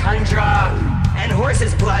 It's like a tundra and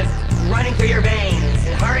horse's blood running through your veins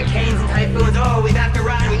and hurricanes and typhoons. Oh, we have to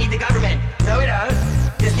run. We need the government. No, we don't.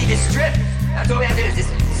 Just need to strip. That's all we have to do is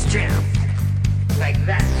just strip. Like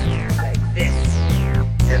that. Like this.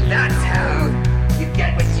 And that's how you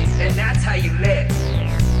get what you... And that's how you live.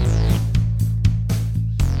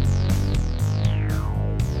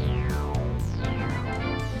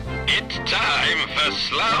 It's time for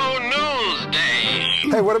Slow News Day.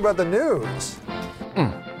 Hey, what about the news?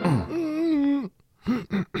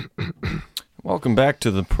 Welcome back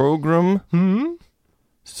to the program.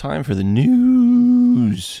 It's time for the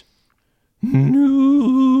news.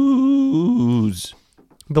 News.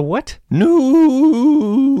 The what?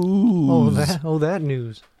 News. That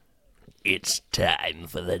news. It's time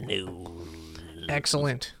for the news.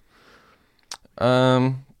 Excellent.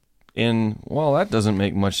 Well, that doesn't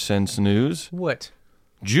make much sense news. What?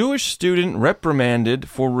 Jewish student reprimanded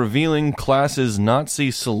for revealing class's Nazi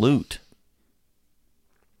salute.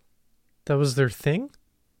 That was their thing?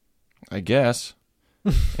 I guess.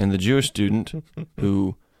 And the Jewish student,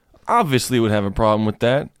 who obviously would have a problem with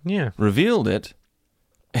that, revealed it.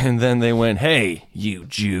 And then they went, hey, you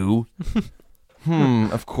Jew.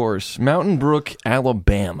 Of course. Mountain Brook,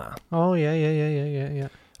 Alabama. Oh, yeah.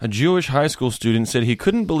 A Jewish high school student said he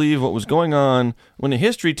couldn't believe what was going on when a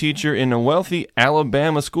history teacher in a wealthy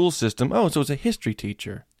Alabama school system... Oh, so it's a history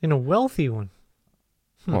teacher. In a wealthy one.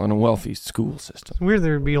 Well, in a wealthy school system. It's weird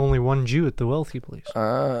there'd be only one Jew at the wealthy place.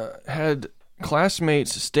 Had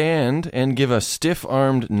classmates stand and give a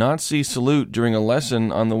stiff-armed Nazi salute during a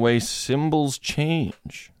lesson on the way symbols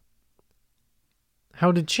change.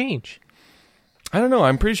 How'd it change? I don't know.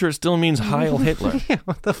 I'm pretty sure it still means Heil Hitler. Yeah,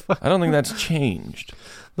 what the fuck? I don't think that's changed.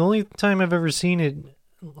 The only time I've ever seen it,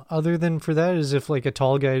 other than for that, is if like a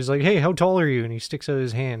tall guy is like, hey, how tall are you? And he sticks out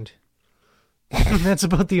his hand. And that's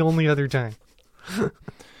about the only other time.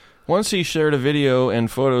 Once he shared a video and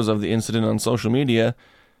photos of the incident on social media,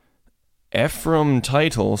 Ephraim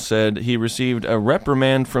Title said he received a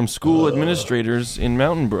reprimand from school administrators in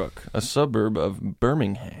Mountain Brook, a suburb of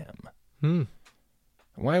Birmingham.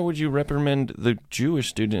 Why would you reprimand the Jewish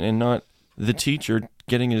student and not the teacher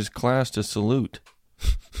getting his class to salute?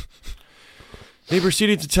 They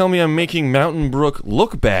proceeded to tell me I'm making Mountain Brook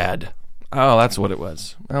look bad. Oh, that's what it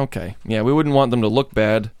was. Okay. Yeah, we wouldn't want them to look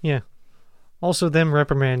bad. Yeah. Also, them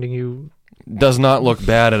reprimanding you does not look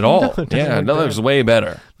bad at all. No, it doesn't look that looks way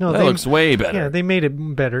better. No, that looks way better. Yeah, they made it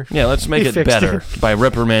better. Yeah, let's make it better by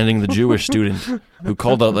reprimanding the Jewish student who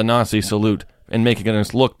called out the Nazi salute and making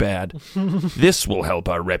us look bad. This will help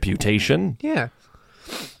our reputation. Yeah.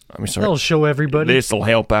 I'm sorry. That'll show everybody. This will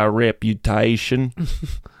help our reputation.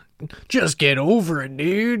 Just get over it,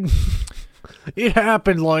 dude. It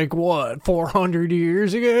happened like, what, 400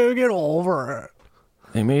 years ago? Get over it.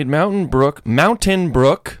 They made Mountain Brook,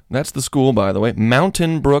 that's the school, by the way,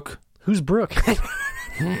 Mountain Brook. Who's Brooke? I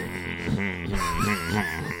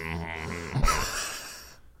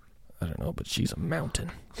don't know, but she's a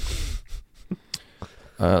mountain.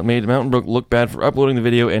 Made Mountain Brook look bad for uploading the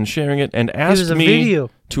video and sharing it, and asked me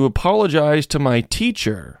to apologize to my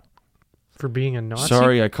teacher. For being a Nazi?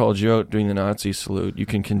 Sorry I called you out doing the Nazi salute. You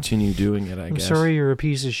can continue doing it, I guess. I'm sorry you're a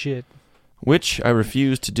piece of shit. Which I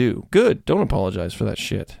refused to do. Good, don't apologize for that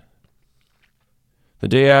shit. The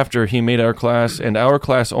day after, he made our class, and our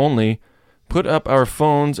class only, put up our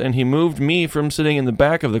phones, and he moved me from sitting in the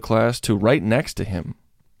back of the class to right next to him.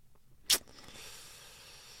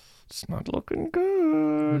 It's not looking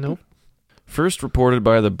good. Nope. First reported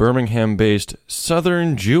by the Birmingham-based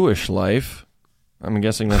Southern Jewish Life. I'm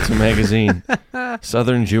guessing that's a magazine.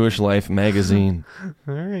 Southern Jewish Life magazine.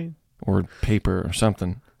 All right. Or paper or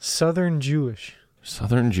something. Southern Jewish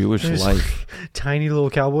There's Life. Tiny little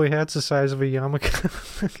cowboy hats the size of a yarmulke.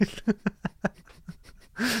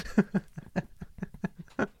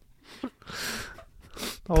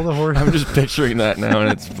 All the horses. I'm just picturing that now,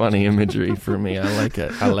 and it's funny imagery for me. I like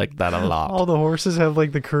it. I like that a lot. All the horses have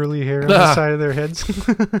like the curly hair on the side of their heads.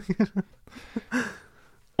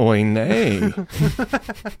 Oy nay.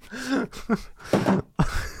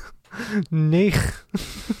 Neich.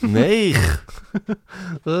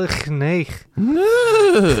 Ugh, neich.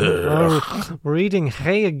 Oh, we're eating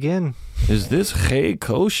hay again. Is this hay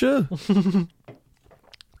kosher?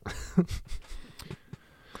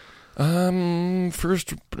 The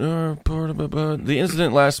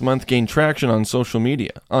incident last month gained traction on social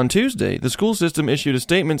media. On Tuesday, the school system issued a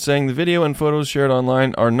statement saying the video and photos shared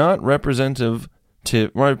online are not representative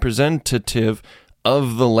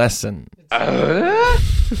of the lesson.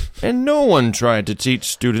 And no one tried to teach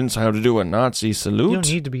students how to do a Nazi salute. You don't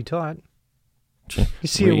need to be taught. You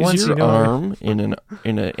see it Raise once, your you know. arm in an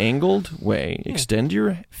angled way. Yeah. Extend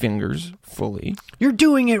your fingers fully. You're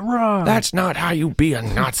doing it wrong. That's not how you be a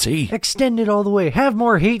Nazi. Extend it all the way. Have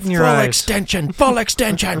more hate in your eyes. Full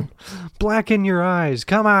extension. Blacken your eyes.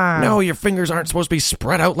 Come on. No, your fingers aren't supposed to be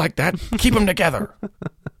spread out like that. Keep them together.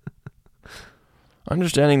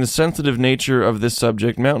 Understanding the sensitive nature of this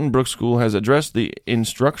subject, Mountain Brook School has addressed the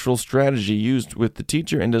instructional strategy used with the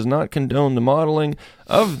teacher and does not condone the modeling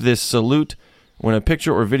of this salute when a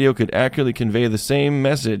picture or video could accurately convey the same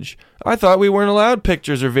message. I thought we weren't allowed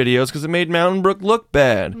pictures or videos because it made Mountain Brook look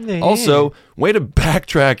bad. Yeah. Also, way to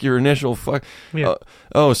backtrack your initial fuck. Yeah.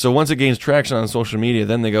 So once it gains traction on social media,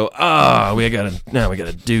 then they go, we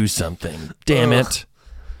gotta do something. Damn it.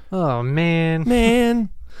 Oh, man.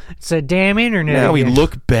 It's a damn internet. Now we again.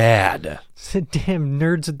 look bad. It's the damn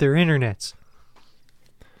nerds at their internets.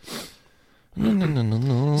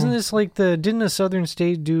 No. Isn't this like didn't a southern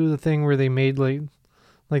state do the thing where they made like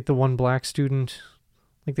the one black student,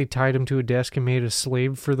 like they tied him to a desk and made a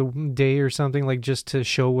slave for the day or something, like just to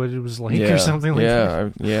show what it was like or something like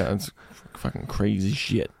that? Yeah, it's fucking crazy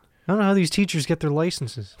shit. I don't know how these teachers get their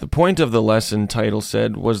licenses. The point of the lesson, title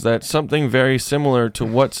said, was that something very similar to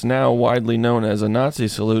what's now widely known as a Nazi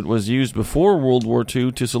salute was used before World War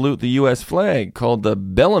II to salute the U.S. flag, called the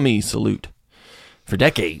Bellamy salute, for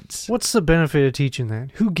decades. What's the benefit of teaching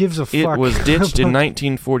that? Who gives a fuck? It was ditched in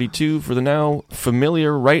 1942 for the now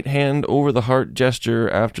familiar right hand over the heart gesture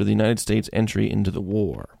after the United States entry into the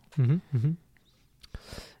war. Mm-hmm, mm-hmm.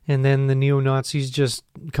 And then the neo-Nazis just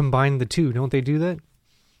combine the two. Don't they do that?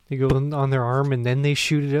 They go on their arm and then they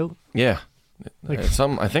shoot it out? Yeah. I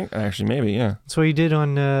think, actually, maybe, yeah. That's what he did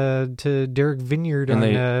on to Derek Vineyard on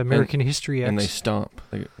American History X. And they stomp.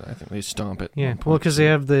 I think they stomp it. Yeah, well, because they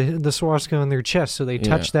have the swastika on their chest, so they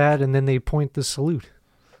touch that and then they point the salute.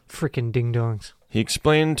 Frickin' ding-dongs. He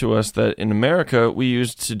explained to us that in America, we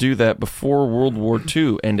used to do that before World War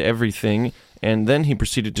II and everything, and then he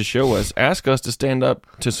proceeded to show us, ask us to stand up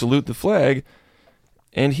to salute the flag,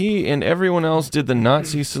 and he and everyone else did the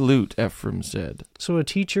Nazi salute, Ephraim said. So a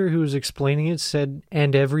teacher who was explaining it said,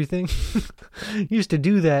 and everything? Used to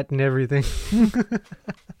do that and everything.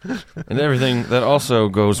 And everything that also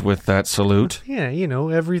goes with that salute. Yeah,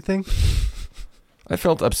 everything. I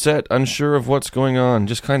felt upset, unsure of what's going on,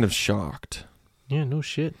 just kind of shocked. Yeah, no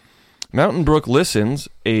shit. Mountain Brook Listens,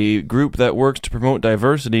 a group that works to promote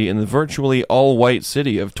diversity in the virtually all-white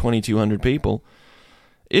city of 2,200 people,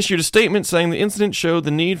 issued a statement saying the incident showed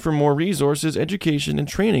the need for more resources, education, and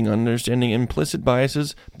training on understanding implicit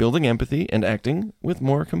biases, building empathy, and acting with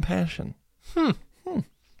more compassion. Huh.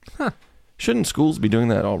 Shouldn't schools be doing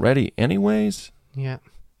that already anyways? Yeah.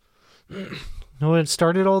 Know what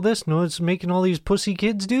started all this? Know what's making all these pussy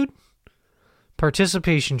kids, dude?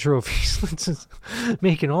 Participation trophies. Let's just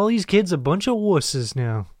making all these kids a bunch of wusses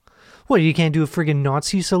now. What, you can't do a friggin'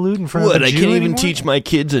 Nazi salute in front of a Jew I can't anymore? even teach my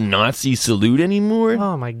kids a Nazi salute anymore?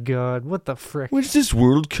 Oh my god, what the frick? What's this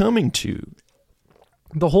world coming to?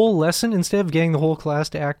 The whole lesson, instead of getting the whole class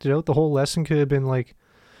to act it out, the whole lesson could have been like,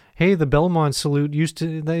 hey, the Belmont salute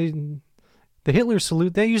the Hitler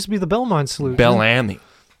salute, that used to be the Belmont salute. Bellamy.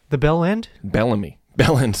 The Bell End? Bellamy.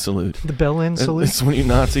 Bell End salute. The Bell End salute? It's when you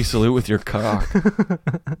Nazi salute with your cock.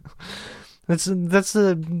 That's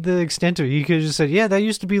the extent of it. You could have just said, yeah, that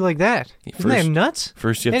used to be like that. Isn't that nuts?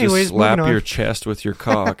 First you have Anyways, to slap moving on. your chest with your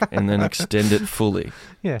cock and then extend it fully.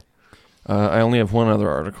 Yeah. I only have one other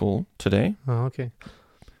article today. Oh, okay.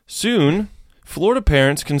 Soon, Florida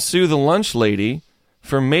parents can sue the lunch lady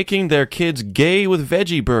for making their kids gay with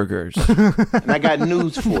veggie burgers. And I got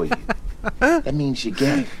news for you. That means you're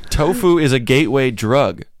gay. Tofu is a gateway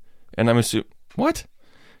drug. And I'm assuming... What?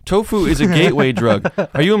 Tofu is a gateway drug.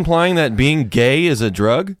 Are you implying that being gay is a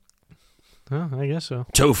drug? Oh, I guess so.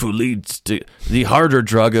 Tofu leads to the harder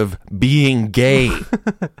drug of being gay.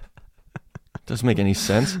 Doesn't make any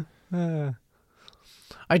sense.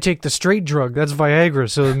 I take the straight drug. That's Viagra,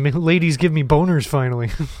 so ladies give me boners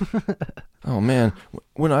finally. Oh, man.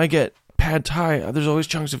 When I get pad thai, there's always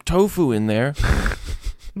chunks of tofu in there.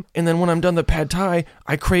 And then when I'm done the pad thai,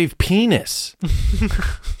 I crave penis.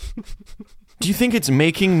 Do you think it's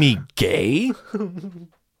making me gay?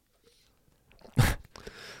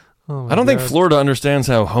 Oh I don't think God. Florida understands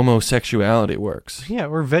how homosexuality works. Yeah,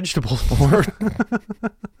 or vegetables. Is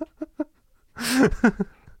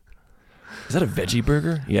that a veggie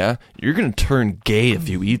burger? Yeah. You're going to turn gay if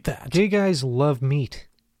you eat that. Gay guys love meat.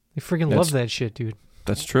 They freaking love that shit, dude.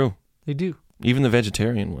 That's true. They do. Even the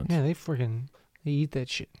vegetarian ones. Yeah, they eat that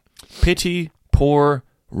shit. Pity poor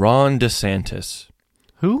Ron DeSantis.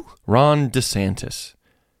 Who? Ron DeSantis.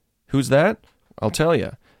 Who's that? I'll tell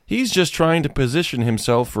you. He's just trying to position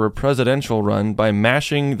himself for a presidential run by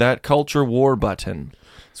mashing that culture war button.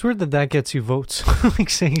 It's weird that gets you votes, like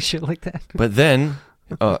saying shit like that. But then,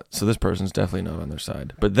 so this person's definitely not on their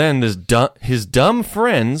side. But then his dumb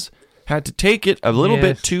friends had to take it a little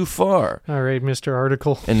bit too far. All right, Mr.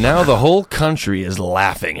 Article. And now the whole country is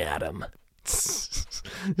laughing at him.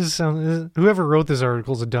 Whoever wrote this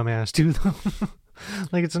article is a dumbass, too, though.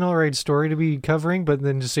 Like, it's an alright story to be covering, but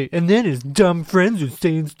then just say, and then his dumb friends are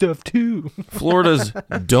saying stuff, too. Florida's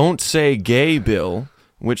Don't Say Gay bill,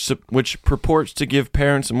 which purports to give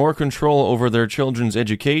parents more control over their children's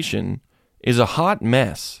education, is a hot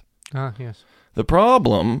mess. Ah, yes. The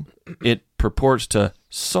problem it purports to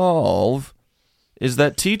solve is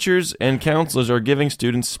that teachers and counselors are giving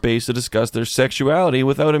students space to discuss their sexuality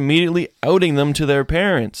without immediately outing them to their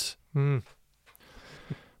parents.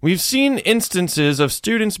 We've seen instances of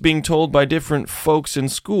students being told by different folks in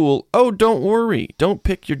school, "Oh, don't worry, don't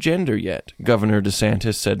pick your gender yet," Governor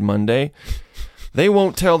DeSantis said Monday. They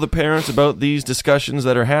won't tell the parents about these discussions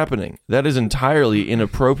that are happening. That is entirely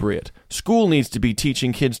inappropriate. School needs to be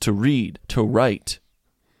teaching kids to read, to write.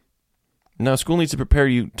 Now, school needs to prepare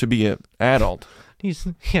you to be an adult.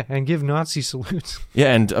 Yeah, and give Nazi salutes.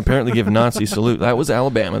 Yeah, and apparently give Nazi salute. That was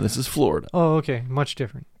Alabama. This is Florida. Oh, okay. Much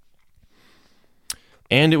different.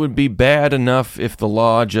 And it would be bad enough if the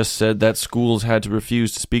law just said that schools had to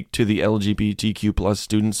refuse to speak to the LGBTQ plus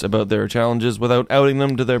students about their challenges without outing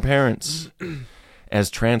them to their parents.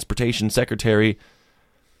 As Transportation Secretary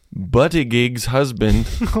Buttigieg's husband,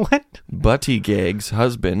 what? Buttigieg's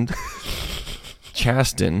husband,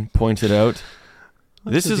 Chasten, pointed out,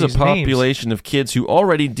 this is a population of kids who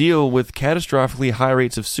already deal with catastrophically high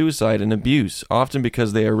rates of suicide and abuse, often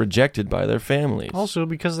because they are rejected by their families. Also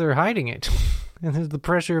because they're hiding it. And there's the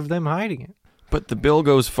pressure of them hiding it. But the bill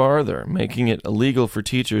goes farther, making it illegal for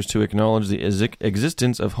teachers to acknowledge the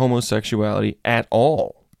existence of homosexuality at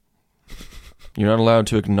all. You're not allowed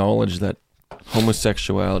to acknowledge that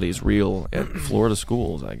homosexuality is real at Florida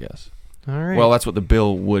schools, I guess. All right. Well, that's what the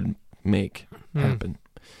bill would make happen.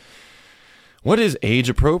 What is age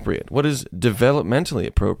appropriate? What is developmentally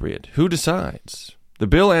appropriate? Who decides? The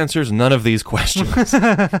bill answers none of these questions.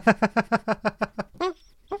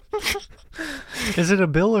 Is it a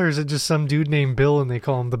Bill or is it just some dude named Bill and they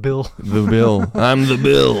call him the Bill? The Bill. I'm the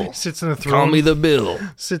Bill. Sits in a throne. Call me the Bill.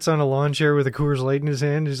 Sits on a lawn chair with a Coors Light in his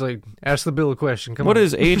hand. He's like, ask the Bill a question. Come on. What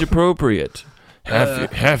is age appropriate?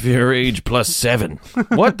 Half your age plus 7.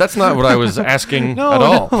 What? That's not what I was asking at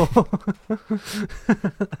all. No.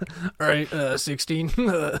 All right, 16.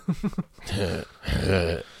 Are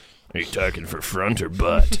you talking for front or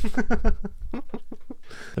butt?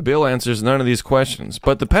 The bill answers none of these questions,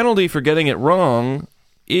 but the penalty for getting it wrong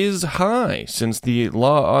is high, since the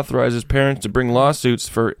law authorizes parents to bring lawsuits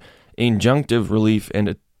for injunctive relief, and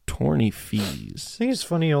attorney fees. I think it's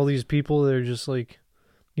funny, all these people that are just like,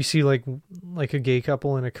 you see like a gay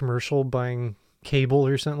couple in a commercial buying cable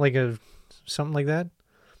or something, something like that.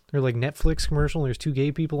 Or like Netflix commercial, and there's two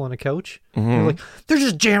gay people on a couch. Mm-hmm. They're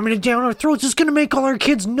just jamming it down our throats. It's going to make all our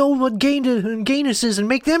kids know what gayness is and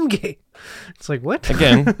make them gay. It's like, what?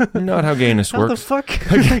 Again, not how gayness works. How the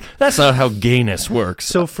fuck? That's not how gayness works.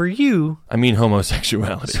 So for you... I mean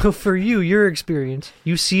homosexuality. So for you, your experience,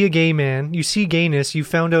 you see a gay man, you see gayness, you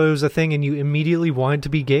found out it was a thing, and you immediately wanted to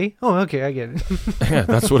be gay? Oh, okay, I get it. Yeah,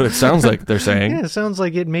 that's what it sounds like they're saying. Yeah, it sounds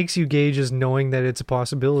like it makes you gay just knowing that it's a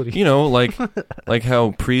possibility. You know, like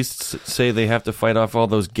how priests say they have to fight off all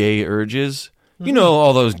those gay urges. You know,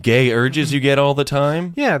 all those gay urges you get all the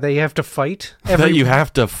time? Yeah, they have to fight. That you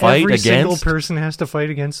have to fight every against? Every single person has to fight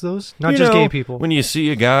against those? Not just gay people. When you see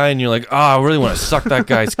a guy and you're like, oh, I really want to suck that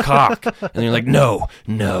guy's cock. And you're like, no,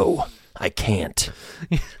 I can't.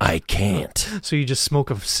 I can't. So you just smoke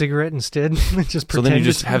a cigarette instead? Just so then you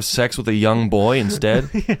just have sex with a young boy instead?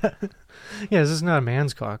 Yeah, this is not a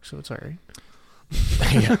man's cock, so it's all right.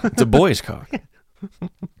 Yeah, it's a boy's cock.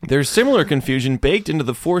 There's similar confusion baked into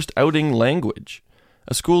the forced outing language.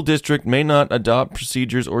 A school district may not adopt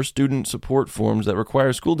procedures or student support forms that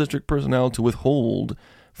require school district personnel to withhold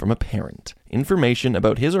from a parent information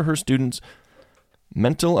about his or her student's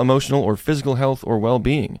mental, emotional, or physical health or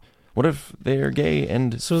well-being. What if they're gay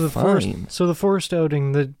and fine? The forced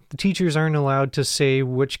outing, the teachers aren't allowed to say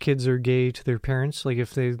which kids are gay to their parents. Like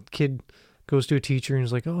if the kid goes to a teacher and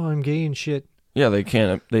is like, oh, I'm gay and shit. Yeah, they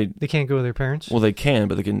can't. They can't go to their parents? Well, they can,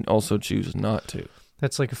 but they can also choose not to.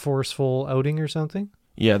 That's like a forceful outing or something?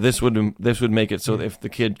 Yeah, this would make it so that if the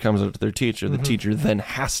kid comes up to their teacher, the teacher then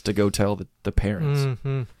has to go tell the parents.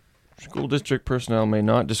 Mm-hmm. School district personnel may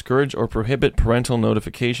not discourage or prohibit parental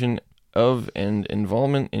notification of and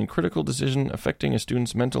involvement in critical decision affecting a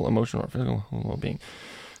student's mental, emotional, or physical well-being.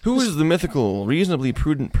 Who is the mythical, reasonably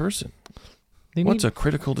prudent person? What's a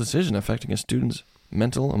critical decision affecting a student's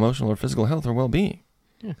mental, emotional, or physical health or well-being?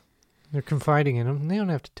 Yeah, they're confiding in them. They don't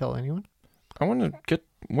have to tell anyone. I want to get...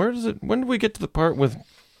 When do we get to the part with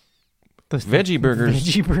the veggie burgers?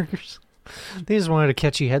 Veggie burgers? They just wanted a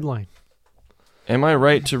catchy headline. Am I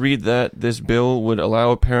right to read that this bill would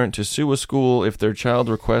allow a parent to sue a school if their child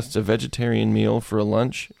requests a vegetarian meal for a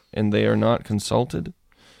lunch and they are not consulted?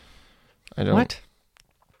 I don't... What?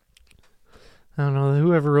 I don't know.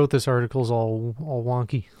 Whoever wrote this article is all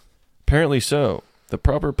wonky. Apparently so. The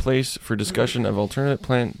proper place for discussion of alternate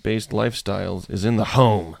plant-based lifestyles is in the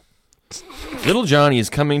home. Little Johnny is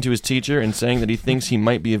coming to his teacher and saying that he thinks he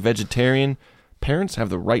might be a vegetarian. Parents have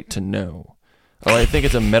the right to know. Oh, I think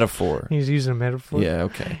it's a metaphor. He's using a metaphor? Yeah,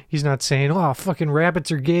 okay. He's not saying, oh, fucking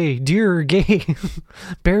rabbits are gay, deer are gay,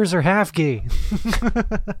 bears are half gay.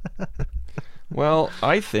 Well,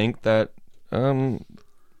 I think that, who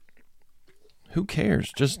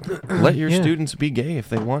cares? Just let your students be gay if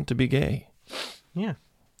they want to be gay. Yeah.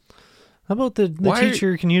 How about the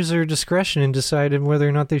teacher can use their discretion and decide whether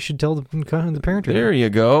or not they should tell the parent? There you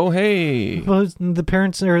go. Hey. Well, the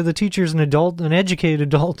parents or the teacher's an educated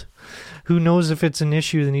adult who knows if it's an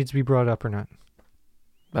issue that needs to be brought up or not.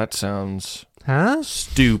 That sounds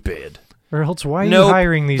stupid. Or else why are you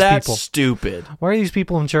hiring these that's people? That's stupid. Why are these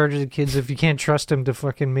people in charge of the kids if you can't trust them to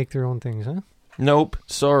fucking make their own things, huh? Nope.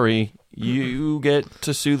 Sorry. You get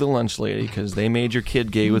to sue the lunch lady because they made your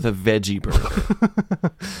kid gay with a veggie burger.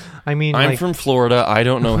 I mean, I'm from Florida. I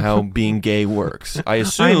don't know how being gay works. I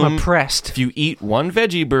assume I'm oppressed. If you eat one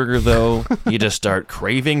veggie burger, though, you just start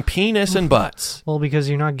craving penis and butts. Well, because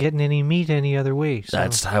you're not getting any meat any other way. So.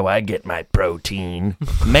 That's how I get my protein.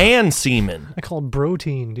 Man semen. I call it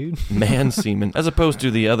protein, dude. Man semen, as opposed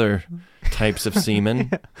to the other types of semen.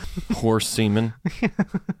 Yeah. Horse semen.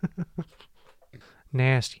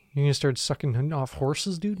 Nasty. You're gonna start sucking off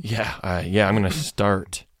horses, dude? Yeah, I'm gonna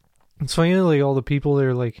start. It's funny, like all the people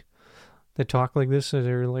that talk like this,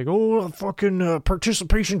 they're like, "Oh, fucking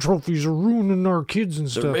participation trophies are ruining our kids and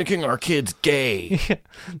stuff. They're making our kids gay." Yeah.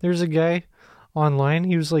 There's a guy online.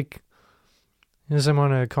 He was like, "As I'm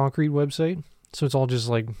on a concrete website, so it's all just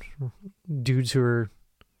like dudes who are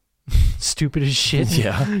stupid as shit,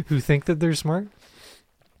 yeah, who think that they're smart."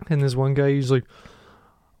 And this one guy, he's like,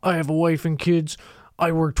 "I have a wife and kids.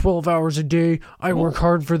 I work 12 hours a day. I work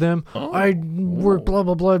hard for them. I work blah,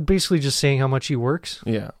 blah, blah." Basically just saying how much he works.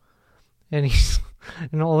 Yeah.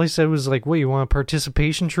 And all he said was like, "What, you want a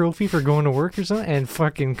participation trophy for going to work or something?" And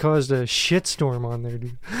fucking caused a shitstorm on there,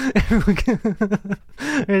 dude.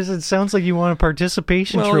 It sounds like you want a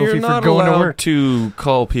participation trophy for going to work. Well, you're not allowed to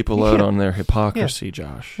call people out on their hypocrisy,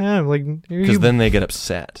 Josh. Yeah, like... Because then they get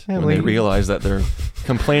upset when they realize that they're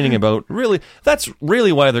complaining about that's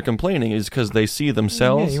really why they're complaining, is because they see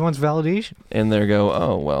themselves. Yeah, he wants validation. And they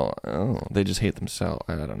go, they just hate themselves.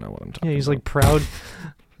 I don't know what I'm talking about. Yeah, he's like proud.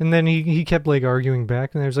 And then he kept like arguing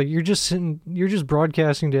back, and I was like, you're just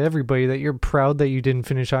broadcasting to everybody that you're proud that you didn't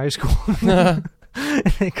finish high school. And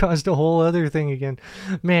it caused a whole other thing again.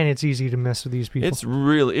 Man, it's easy to mess with these people. It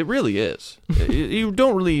really is. You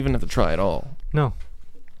don't really even have to try at all. No.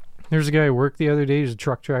 There's a guy at work the other day, he's a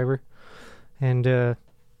truck driver, and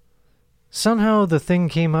somehow the thing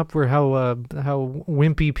came up where how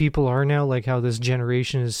wimpy people are now, like how this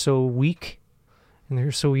generation is so weak, and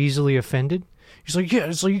they're so easily offended. He's like, yeah,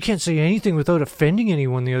 it's like you can't say anything without offending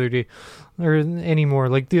anyone the other day, or anymore.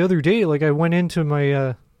 Like the other day, like I went into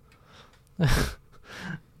my,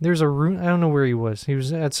 there's a room, I don't know where he was. He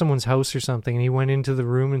was at someone's house or something, and he went into the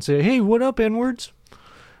room and said, hey, what up, N-words?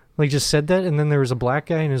 Like just said that, and then there was a black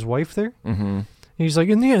guy and his wife there. Mm-hmm. And he's like,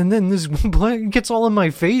 and then this black gets all in my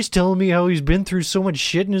face telling me how he's been through so much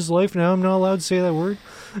shit in his life, now I'm not allowed to say that word.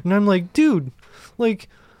 And I'm like, dude, like,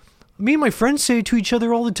 me and my friends say it to each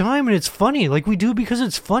other all the time, and it's funny. Like, we do it because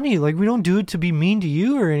it's funny. Like, we don't do it to be mean to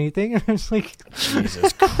you or anything. And I was like,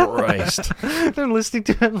 Jesus Christ. I'm listening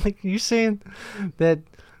to him, like, you saying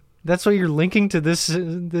that's why you're linking to this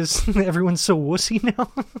everyone's so wussy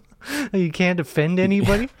now? You can't offend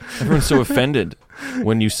anybody? Everyone's so offended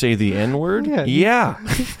when you say the N-word? Yeah.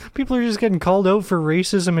 People are just getting called out for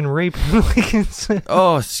racism and rape.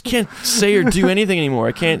 Can't say or do anything anymore.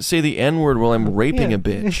 I can't say the N-word while I'm raping a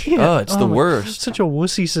bitch. Yeah. It's the worst. Such a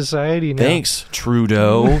wussy society now. Thanks,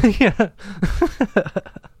 Trudeau. Yeah.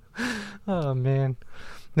 Oh, man.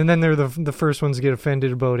 And then they're the first ones to get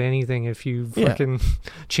offended about anything if you fucking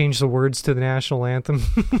change the words to the national anthem.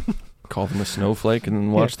 Call them a snowflake and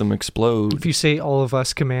then watch them explode. If you say all of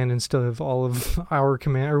us command instead of all of our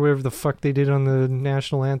command, or whatever the fuck they did on the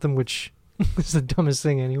national anthem, which is the dumbest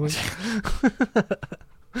thing anyway.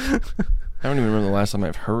 I don't even remember the last time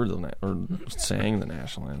I've heard or sang the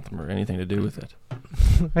national anthem or anything to do with it.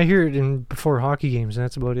 I hear it before hockey games, and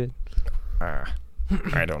that's about it.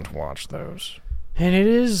 I don't watch those. And it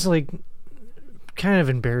is, like, kind of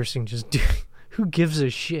embarrassing just who gives a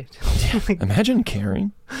shit? Like, imagine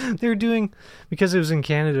caring. They're doing, because it was in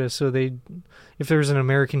Canada, so if there's an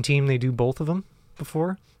American team, they do both of them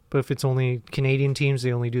before. But if it's only Canadian teams,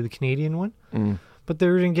 they only do the Canadian one. Mm. But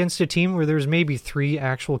they're against a team where there's maybe 3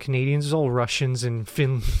 actual Canadians. It's all Russians and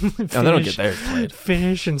Finnish, they don't get theirs played.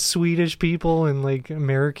 Finnish and Swedish people and, like,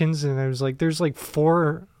 Americans. And I was like, there's, like,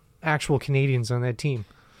 4 actual Canadians on that team.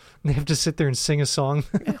 They have to sit there and sing a song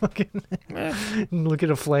and look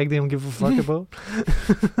at a flag they don't give a fuck about.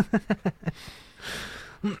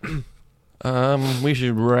 We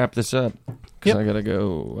should wrap this up because I gotta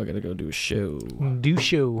go do a show. I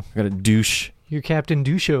gotta douche. You're Captain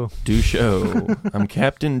Doucho. I'm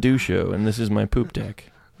Captain Doucho, and this is my poop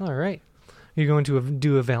deck. All right. You're going to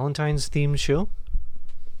do a Valentine's themed show?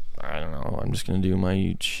 I don't know. I'm just gonna do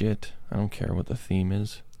my shit. I don't care what the theme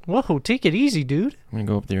is. Whoa, take it easy, dude. I'm going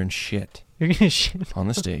to go up there and shit. You're going to shit? On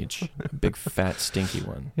the stage. A big, fat, stinky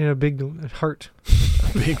one. In a big heart.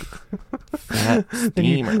 A big, fat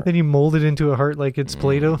steamer. Then you mold it into a heart like it's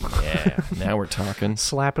Play-Doh. Yeah, now we're talking.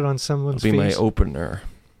 Slap it on someone's face. It'll be my opener.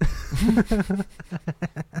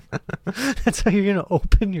 That's how you're going to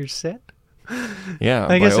open your set? Yeah,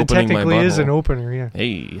 I guess it technically is an opener, yeah.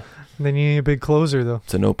 Hey. Then you need a big closer, though.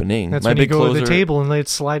 It's an opening. That's when you go to the table and let it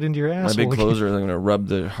slide into your asshole. My big closer, I'm going to rub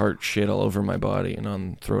the heart shit all over my body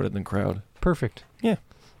and throw it in the crowd. Perfect. Yeah.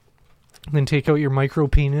 And then take out your micro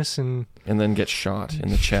penis and then get shot in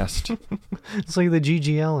the chest. It's like the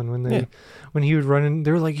G.G. Allen when he would run in.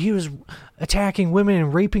 They were like, he was attacking women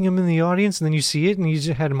and raping them in the audience, and then you see it, and he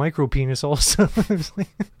just had a micro penis also. Like,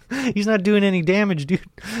 he's not doing any damage, dude.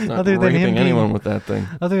 Not other than him anyone with that thing.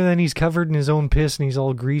 Other than he's covered in his own piss and he's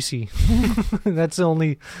all greasy.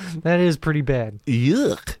 That is pretty bad.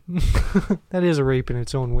 Yuck. That is a rape in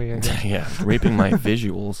its own way, I guess. Yeah, raping my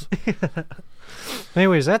visuals.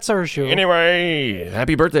 Anyways, that's our show. Anyway,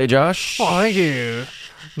 happy birthday, Josh. Oh, thank you.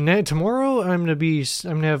 Tomorrow I'm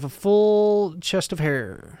gonna have a full chest of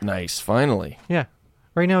hair. Nice, finally. Yeah.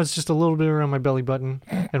 Right now it's just a little bit around my belly button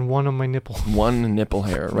and one on my nipple. One nipple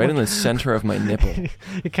hair, right in the center of my nipple.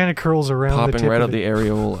 It kind of curls around popping the tip right of out the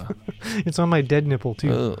areola. It's on my dead nipple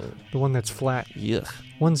too. Ugh. The one that's flat. Yuck.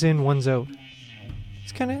 One's in, one's out.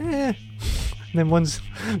 It's kind of And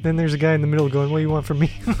then there's a guy in the middle going, "What do you want from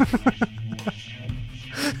me?"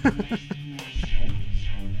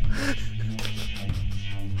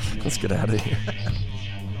 Let's get out of here.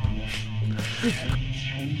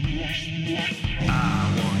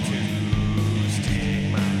 I want to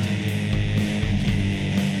stick my dick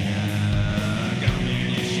in a gummy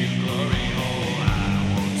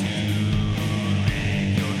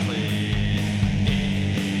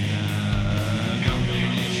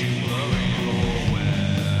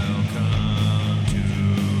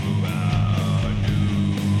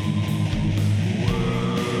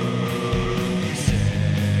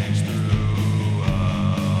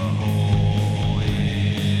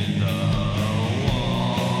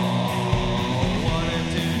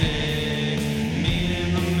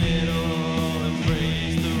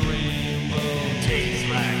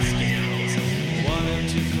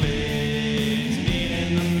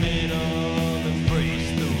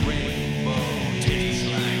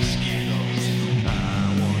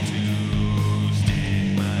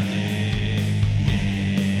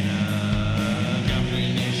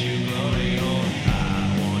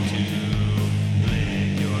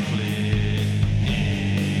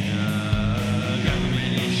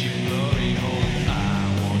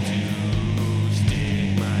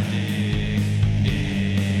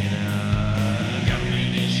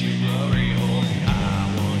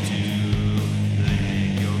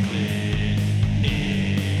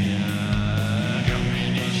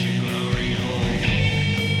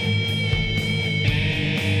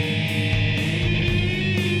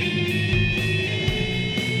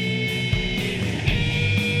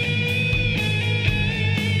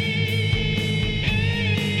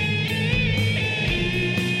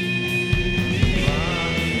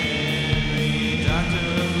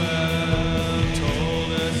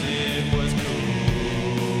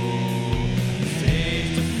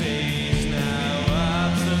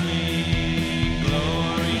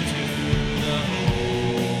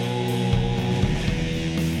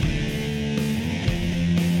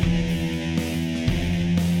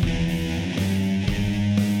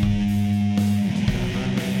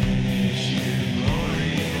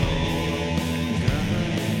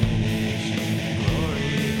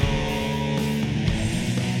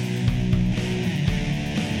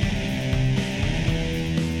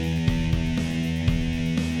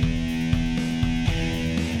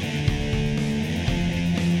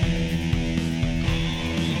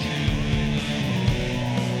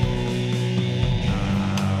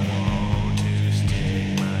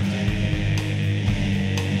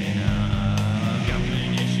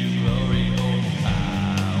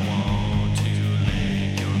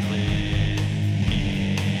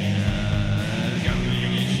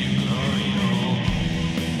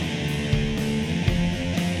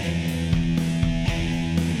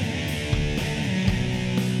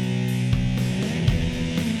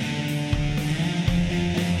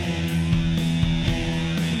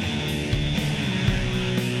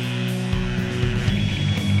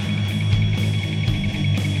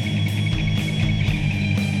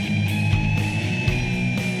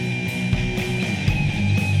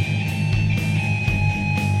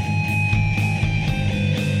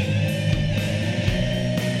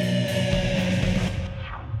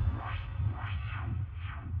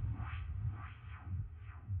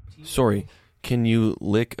Sorry, can you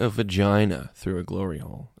lick a vagina through a glory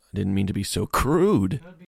hole? I didn't mean to be so crude.